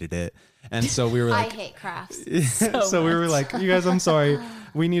 Everybody hated it. And so we were I like hate crafts. so we were like, you guys, I'm sorry.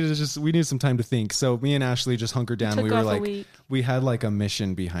 We needed some time to think. So me and Ashley just hunkered down. took We were off a like week. we had like a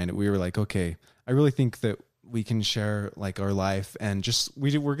mission behind it. We were like, okay, I really think that we can share like our life and just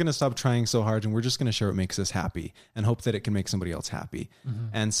we're going to stop trying so hard and we're just going to share what makes us happy and hope that it can make somebody else happy.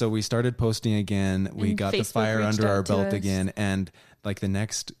 And so we started posting again. We And got the Facebook fire reached under out our to belt us. again. And like the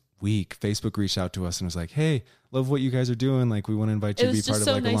next week, Facebook reached out to us and was like, hey, love what you guys are doing. Like we want to invite you it to be was part just of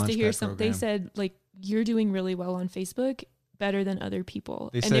so like a nice to hear Launchpad something. They program. said like, you're doing really well on Facebook, better than other people.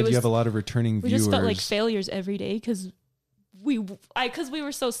 They and said it was, you have a lot of returning we viewers. just felt like failures every day because we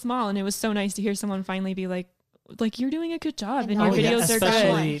were so small, and it was so nice to hear someone finally be like, like, you're doing a good job and know. your Oh, yeah, videos are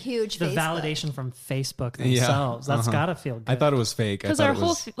especially good. Huge the Facebook. validation from Facebook themselves. That's gotta feel good. I thought it was fake. Because I our thought it whole,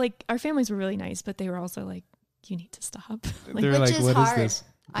 was, like, our families were really nice, but they were also like, you need to stop. Like, they were Which like, is what hard. is this?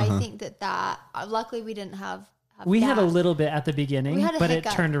 I think that luckily we didn't have we had a that. little bit at the beginning, We had a but it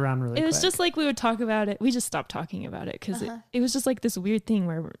hiccup. turned around really it was quick. just like we would talk about it. We just stopped talking about it because it was just like this weird thing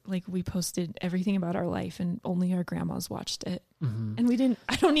where like we posted everything about our life and only our grandmas watched it. And we didn't,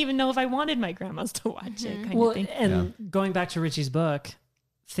 I don't even know if I wanted my grandmas to watch it kind of thing. And going back to Richie's book,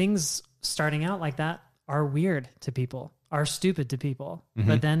 things starting out like that are weird to people, are stupid to people.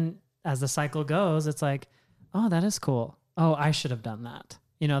 But then as the cycle goes, it's like, oh, that is cool. Oh, I should have done that.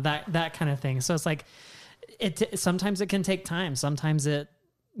 You know, that kind of thing. So it's like, sometimes it can take time. Sometimes it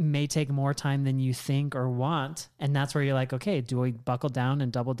may take more time than you think or want. And that's where you're like, okay, do we buckle down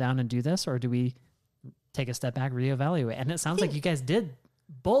and double down and do this? Or do we take a step back, reevaluate? And it sounds like you guys did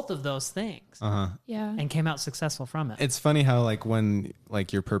both of those things Yeah. and came out successful from it. It's funny how like when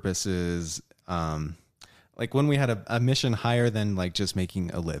like your purpose is like when we had a mission higher than like just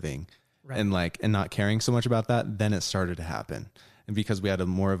making a living and not caring so much about that, then it started to happen. And because we had a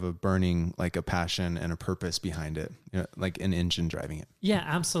more of a burning, like a passion and a purpose behind it, you know, like an engine driving it. Yeah,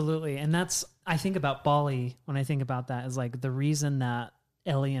 absolutely. And that's, I think about Bali when I think about that is like the reason that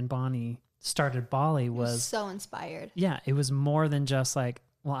Ellie and Bonnie started Bali was so inspired. Yeah, it was more than just like,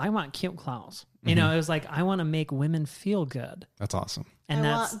 well, I want cute clothes. You know, it was like, I want to make women feel good. That's awesome. And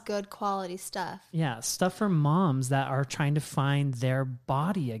I that's, want good quality stuff. yeah, stuff for moms that are trying to find their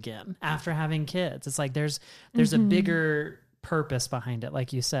body again after having kids. It's like, there's a bigger purpose behind it.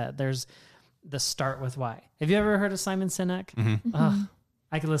 Like you said, there's the start with why. Have you ever heard of Simon Sinek? Ugh,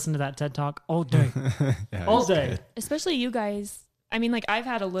 I could listen to that TED Talk all day. Yeah, All it's day. good. Especially you guys. I mean, like I've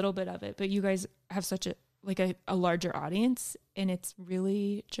had a little bit of it, but you guys have such a larger audience, and it's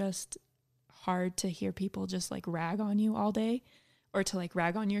really just hard to hear people just like rag on you all day, or to like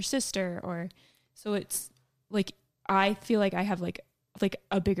rag on your sister, or so it's like I feel like I have like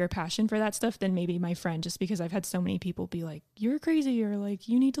a bigger passion for that stuff than maybe my friend, just because I've had so many people be like, you're crazy, or like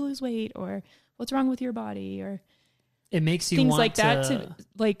you need to lose weight, or what's wrong with your body, or It makes you things want like that to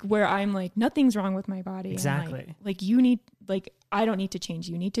like where I'm like, nothing's wrong with my body. Exactly. Like you need, like, I don't need to change.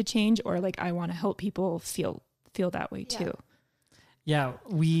 You need to change, or like, I want to help people feel that way too. Yeah,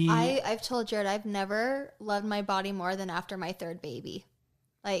 I've told Jared I've never loved my body more than after my third baby.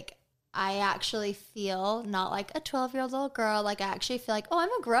 Like I actually feel not like a 12-year-old little girl. Like I actually feel like, oh, I'm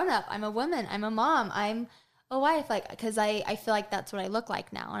a grown up. I'm a woman. I'm a mom. I'm a wife. Like, because I feel like that's what I look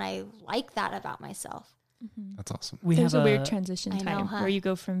like now. And I like that about myself. That's awesome. There's a weird transition I know, time huh? where you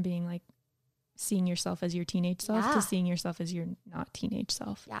go from being like seeing yourself as your teenage self Yeah. to seeing yourself as your not teenage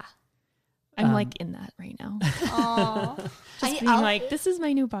self. Yeah. I'm like in that right now. Oh, Just being like, this is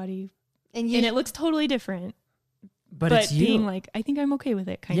my new body. and And it looks totally different. but it's you. being like, I think I'm okay with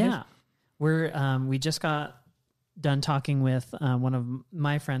it, kind of. Yeah. We just got done talking with one of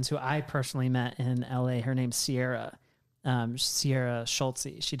my friends who I personally met in LA. Her name's Sierra, Sierra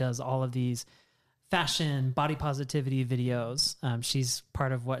Schultze. She does all of these fashion, body positivity videos. She's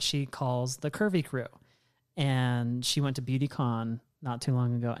part of what she calls the Curvy Crew. And she went to BeautyCon not too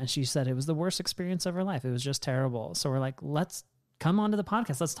long ago, and she said it was the worst experience of her life. It was just terrible. So we're like, let's come onto the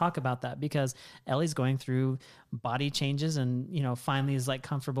podcast. Let's talk about that, because Ellie's going through body changes and, you know, finally is like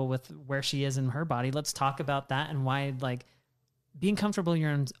comfortable with where she is in her body. Let's talk about that and why like being comfortable in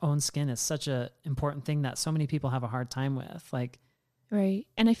your own skin is such a important thing that so many people have a hard time with. Like, Right.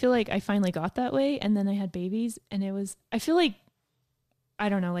 And I feel like I finally got that way, and then I had babies, and it was, I feel like, I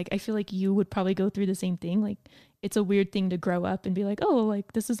don't know, like I feel like you would probably go through the same thing. Like it's a weird thing to grow up and be like, oh,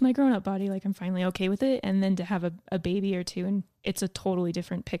 like this is my grown up body. Like I'm finally okay with it. And then to have a baby or two, and it's a totally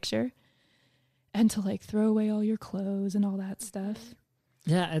different picture. And to like throw away all your clothes and all that stuff.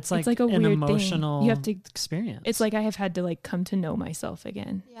 yeah, it's like a an weird emotional thing. You have to experience. It's like I have had to like come to know myself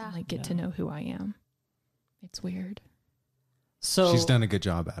again. Yeah. And, like get to know who I am. It's weird. so She's done a good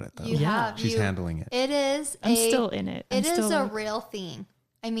job at it, though. You Yeah. have. She's handling it. It is. I'm still in it. It is still a like- real thing.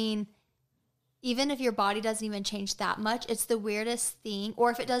 I mean, even if your body doesn't even change that much, it's the weirdest thing. Or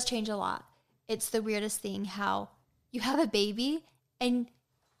if it does change a lot, it's the weirdest thing how you have a baby and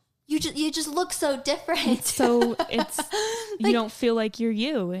you just look so different. So it's you don't feel like you're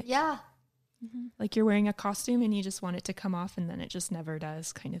you. yeah. Like you're wearing a costume and you just want it to come off, and then it just never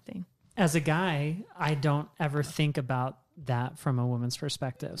does, kind of thing. as a guy, I don't ever think about that from a woman's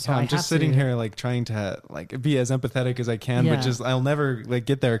perspective. So Yeah, I'm I just have sitting to- here like trying to like be as empathetic as I can, Yeah. but just I'll never like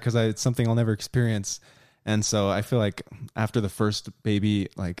get there because it's something I'll never experience. And so I feel like after the first baby,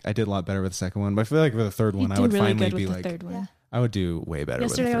 like I did a lot better with the second one, but I feel like for the third You one, I do would really finally good with be the like, third one. Yeah. I would do way better.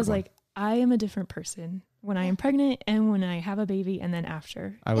 Yesterday with the I was third one. like, I am a different person. when I am pregnant and when I have a baby and then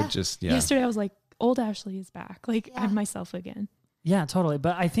after. I would just, Yesterday I was like, old Ashley is back. Like Yeah. I'm myself again. Yeah, totally.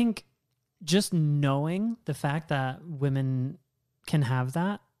 But I think just knowing the fact that women can have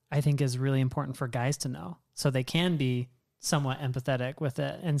that, I think is really important for guys to know. So they can be somewhat empathetic with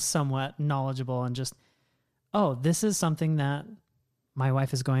it and somewhat knowledgeable and just, oh, this is something that my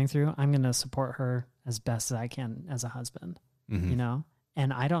wife is going through. I'm going to support her as best as I can as a husband, you know?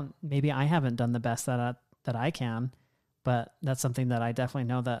 And maybe I haven't done the best that I can, but that's something that I definitely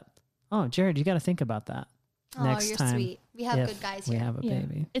know that, oh, Jared, you got to think about that. Oh, next you're time sweet. We have good guys we here. have a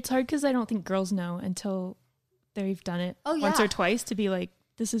baby. It's hard because I don't think girls know until they've done it Oh, once yeah. or twice to be like,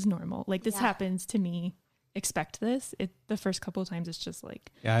 this is normal. Like this Yeah. happens to me. Expect this. The first couple of times it's just like,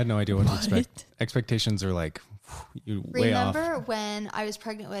 Yeah, I had no idea what to expect. Expectations are like you way off. Remember when I was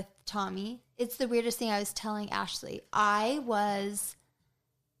pregnant with Tommy? It's the weirdest thing I was telling Ashley. I was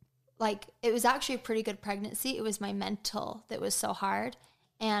like, it was actually a pretty good pregnancy. It was my mental that was so hard.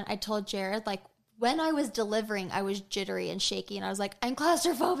 And I told Jared, like, when I was delivering, I was jittery and shaky. And I was like, I'm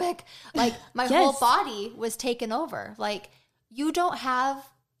claustrophobic. Like, my whole Yes. body was taken over. Like, you don't have,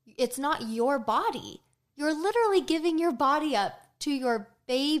 it's not your body. You're literally giving your body up to your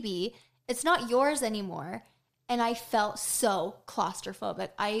baby. It's not yours anymore. And I felt so claustrophobic.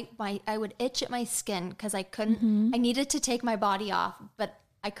 I would itch at my skin because I couldn't, I needed to take my body off, but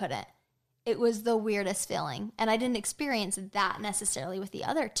I couldn't. It was the weirdest feeling. And I didn't experience that necessarily with the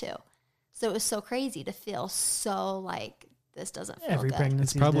other two. So it was so crazy to feel so like this doesn't feel Every good. pregnancy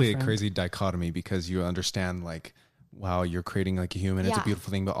It's is probably different. a crazy dichotomy because you understand like, wow, you're creating like a human. It's a Yeah. beautiful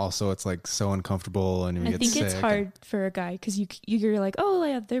thing, but also it's like so uncomfortable and you I get think sick. it's hard for a guy because you're like, oh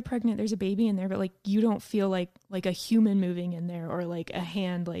yeah, they're pregnant. There's a baby in there, but like you don't feel like a human moving in there or like a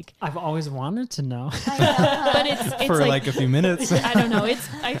hand like. I've always wanted to know. But it's for like, like a few minutes. I don't know.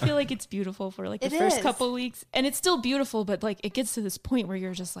 I feel like it's beautiful for like the It first is. couple weeks, and it's still beautiful. But like it gets to this point where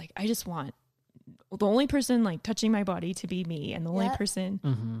you're just like, I just want the only person like touching my body to be me, and the only Yep.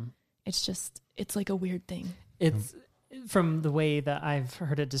 person. It's like a weird thing. It's from the way that I've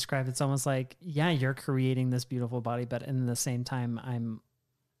heard it described, it's almost like, yeah, you're creating this beautiful body, but in the same time,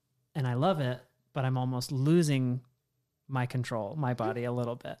 I love it, but I'm almost losing my control, my body a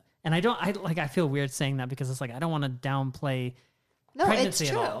little bit. And I feel weird saying that because it's like, I don't want to downplay No, pregnancy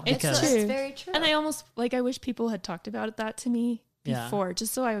it's at true. all. It's, Because it's very true. And I almost like I wish people had talked about that to me Yeah. before,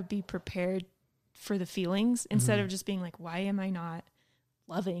 just so I would be prepared for the feelings instead of just being like, why am I not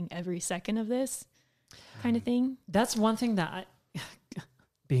loving every second of this kind of thing? that's one thing that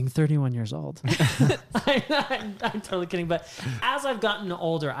being 31 years old, I'm totally kidding. But as I've gotten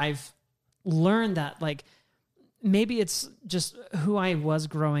older, I've learned that like, maybe it's just who I was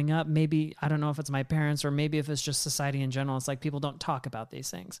growing up. Maybe, I don't know if it's my parents or maybe if it's just society in general. It's like people don't talk about these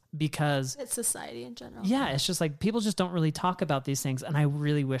things because it's society in general. yeah, it's just like people just don't really talk about these things. And I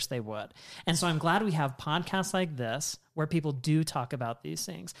really wish they would. And so I'm glad we have podcasts like this where people do talk about these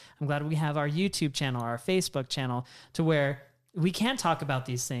things. I'm glad we have our YouTube channel, our Facebook channel to where we can talk about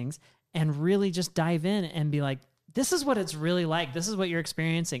these things and really just dive in and be like, this is what it's really like. This is what you're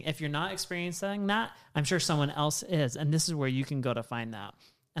experiencing. If you're not experiencing that, I'm sure someone else is. And this is where you can go to find that.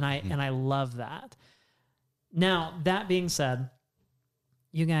 And I love that. Now, that being said,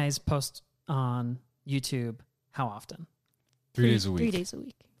 you guys post on YouTube how often? 3 days a week. 3 days a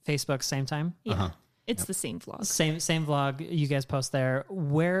week. Facebook, same time? Yeah. Uh-huh. It's the same vlog. Same vlog. You guys post there.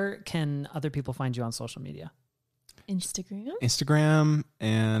 Where can other people find you on social media? Instagram.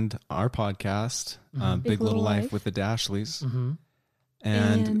 And our podcast, Big Little Life with the Dashleys,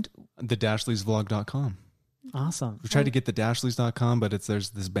 and the Dashley'sVlog.com. Awesome. We tried to get the Dashleys.com, but there's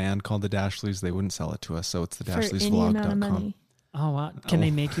this band called the Dashleys. They wouldn't sell it to us, so it's the For any amount of Dashley'sVlog.com. money. Oh, wow. Can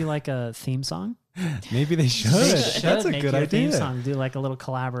they make you like a theme song? Maybe they should. They should That's a make good you theme idea. song. Do like a little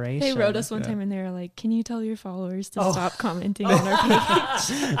collaboration. They wrote us one time and they were like, can you tell your followers to Oh. stop commenting on our page?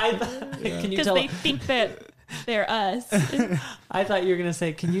 Can you Because tell? they think that they're us. I thought you were gonna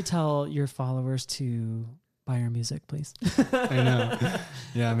say, can you tell your followers to buy our music, please? I know.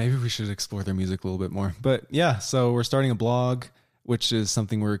 Yeah, maybe we should explore their music a little bit more. But yeah, so we're starting a blog, which is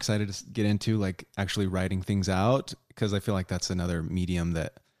something we're excited to get into, like actually writing things out, because I feel like that's another medium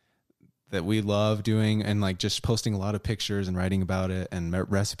that we love doing, and like just posting a lot of pictures and writing about it and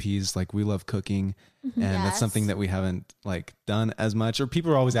recipes. Like we love cooking, and that's Yes. something that we haven't like done as much, or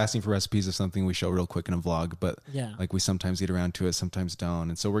people are always asking for recipes of something we show real quick in a vlog, but Yeah. like we sometimes get around to it, sometimes don't.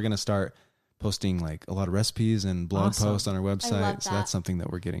 And so we're going to start posting like a lot of recipes and blog Awesome. posts on our website. love So that. that's something that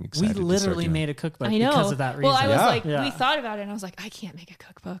we're getting We excited to start literally doing. made a cookbook I know. because of that reason. Well, I was Yeah. like, Yeah. we thought about it and I was like, I can't make a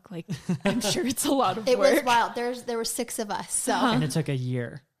cookbook. Like, I'm sure it's a lot of It work. was wild. There were 6 of us. So and it took a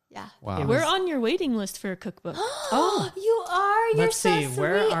year. Yeah. Wow. We're on your waiting list for a cookbook. Oh, you are. You're Let's so see, sweet.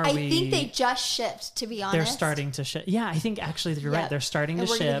 where are I we? think they just shipped, to be honest. They're starting to ship. Yeah, I think actually you're right. Yep. They're starting And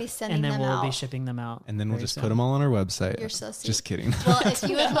to we're gonna be ship, sending and then them we'll be out. shipping them out. And then we'll very just soon. put them all on our website. You're so sweet. Just kidding. Well, if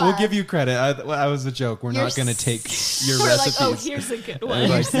you would love, We'll give you credit. I was a joke. We're You're not going to take your We're like, recipes. Oh, here's a good one. We're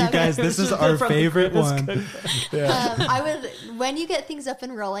like, so you guys, this is our From the favorite Grimace one. cookbook. I would, when you get things up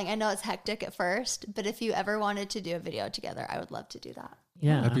and rolling, I know it's hectic at first, but if you ever wanted to do a video together, I would love to do that.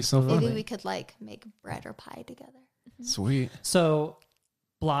 Yeah, That'd be so fun. absolutely. Maybe we could like make bread or pie together. Sweet. So,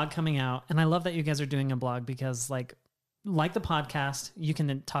 blog coming out, and I love that you guys are doing a blog because, like the podcast, you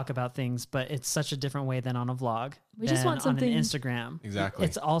can talk about things, but it's such a different way than on a vlog. We just than want something- on an Instagram. Exactly.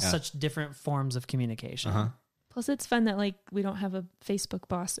 It's all Yeah. such different forms of communication. Uh-huh. Plus, it's fun that like we don't have a Facebook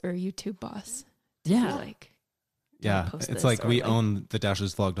boss or a YouTube boss. Yeah, Like, Yeah. post It's this like or, we like- own the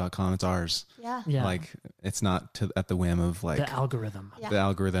dashersvlog.com. It's ours. Yeah. yeah. Like it's not at the whim of like the algorithm. Yeah. the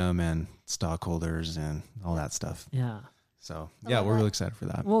algorithm and stockholders and all that stuff. Yeah. So I yeah, love we're that. really excited for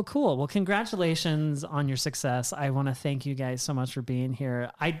that. Well, cool. Well, congratulations on your success. I want to thank you guys so much for being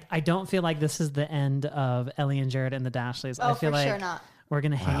here. I don't feel like this is the end of Ellie and Jared and the Dashleys. Oh, I feel for like sure not. we're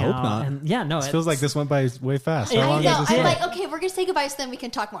gonna hang hope out. not. And yeah, no, It feels like this went by way fast. Yeah, How long I yeah, know. has this I'm been? like, okay, we're gonna say goodbye, so then we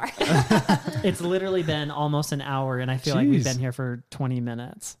can talk more. it's literally been almost an hour, and I feel like we've Jeez. been here for 20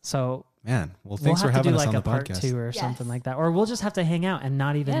 minutes. So Man, well, we'll thanks have for to having do us like on a the part podcast. 2 or Yes. something like that, or we'll just have to hang out and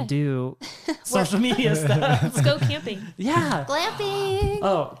not even Yeah. do social media stuff. let's go camping. Yeah. Glamping.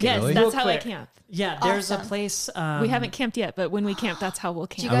 Oh, Yes, Really? that's Real how I quick. camp. Yeah, there's a Awesome. place. We haven't camped yet, but when we camp, that's how we'll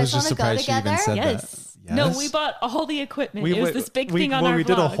Do you camp. I was guys just wanna go surprised she even together? said Yes. that. No, Yes. we bought all the equipment. We it was went- this big we- thing on when our we vlog.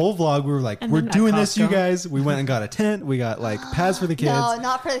 did a whole vlog, we were like, And we're then at doing this, you Costco. guys. We went and got a tent. We got like pads for the kids. No,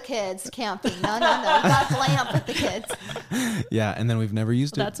 not for the kids. Camping. No. You got glamp with the kids. Yeah, and then we've never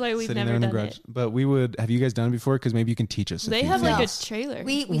used Well, it. that's why we've sitting never there in the done garage. it. But we would. Have you guys done it before? Because maybe you can teach us. a They few have like things. a trailer.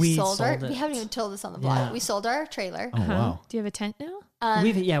 We sold our. sold it. We haven't even told this on the vlog. Yeah. We sold our trailer. Oh wow. Do you have a tent now?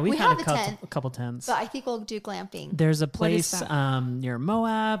 We've we had have a a tent, couple tents. but I think we'll do glamping. There's a What is place that? Near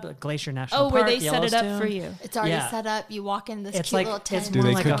Moab, Glacier National Oh, Park. where they set it up Yellowstone. for you. It's already Yeah. set up. You walk in this It's cute like- little it's tent. Do more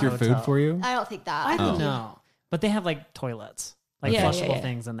they like cook a your hotel. food for you? I don't think that. I don't Oh. know, but they have like toilets, like Yeah, flushable yeah, yeah.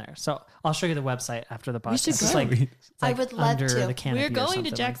 things in there. So I'll show you the website after the podcast. We should It's go. like, it's I like would love under to. the canopy We're or going to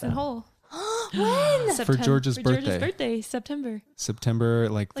something like Jackson that. Hole. When? George's for birthday. George's birthday, September. September,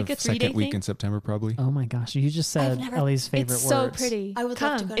 like Like the a 3-day second week thing? in September, probably. Oh my gosh, you just said never- Ellie's favorite It's words. so pretty. I would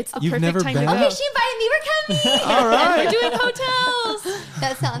Come. love to go. It's the You've perfect never time been? to go. Okay, she invited me. We're coming. All right. We're doing hotels.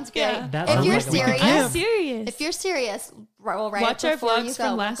 That sounds great. Yeah. That If sounds you're like a lot of serious, fun. I'm serious. if you're serious, we'll write Watch it our before you vlogs go, from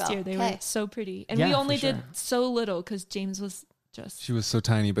we'll last go. year. They Okay. were so pretty, and Yeah, we for only did sure. so little because James was just. She was so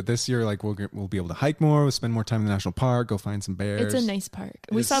tiny, but this year, like we'll be able to hike more. We'll spend more time in the national park. Go find some bears. It's a nice park.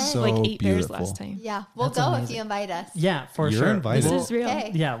 We is saw so like 8 bears beautiful. last time. Yeah, we'll That's go amazing. if you invite us. Yeah, for You're sure. invited. This We'll- is real.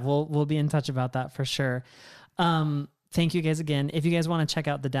 Okay. Yeah, we'll be in touch about that for sure. Thank you guys again. If you guys want to check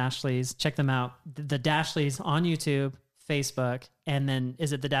out the Dashleys, check them out. The Dashleys on YouTube, Facebook, and then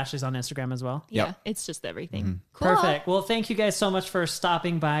is it the Dashleys on Instagram as well? Yeah, Yep. it's just everything. Cool. Perfect. Well, thank you guys so much for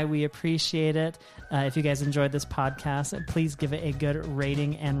stopping by. We appreciate it. If you guys enjoyed this podcast, please give it a good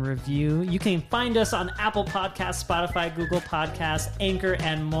rating and review. You can find us on Apple Podcasts, Spotify, Google Podcasts, Anchor,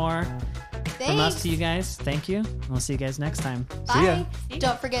 and more. From us Thanks. to you guys, thank you. We'll see you guys next time. See ya. Bye.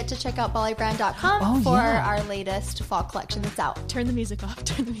 Don't forget to check out bollybrand.com Oh, for yeah. our latest fall collection that's out. Turn the music off.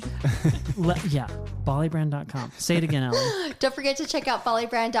 Turn the music. Yeah, bollybrand.com. Say it again, Ellie. Don't forget to check out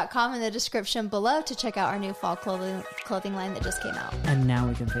bollybrand.com in the description below to check out our new fall clothing line that just came out. And now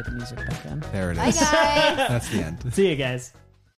we can fade the music back in. There it Bye, is. guys. That's the end. See you guys.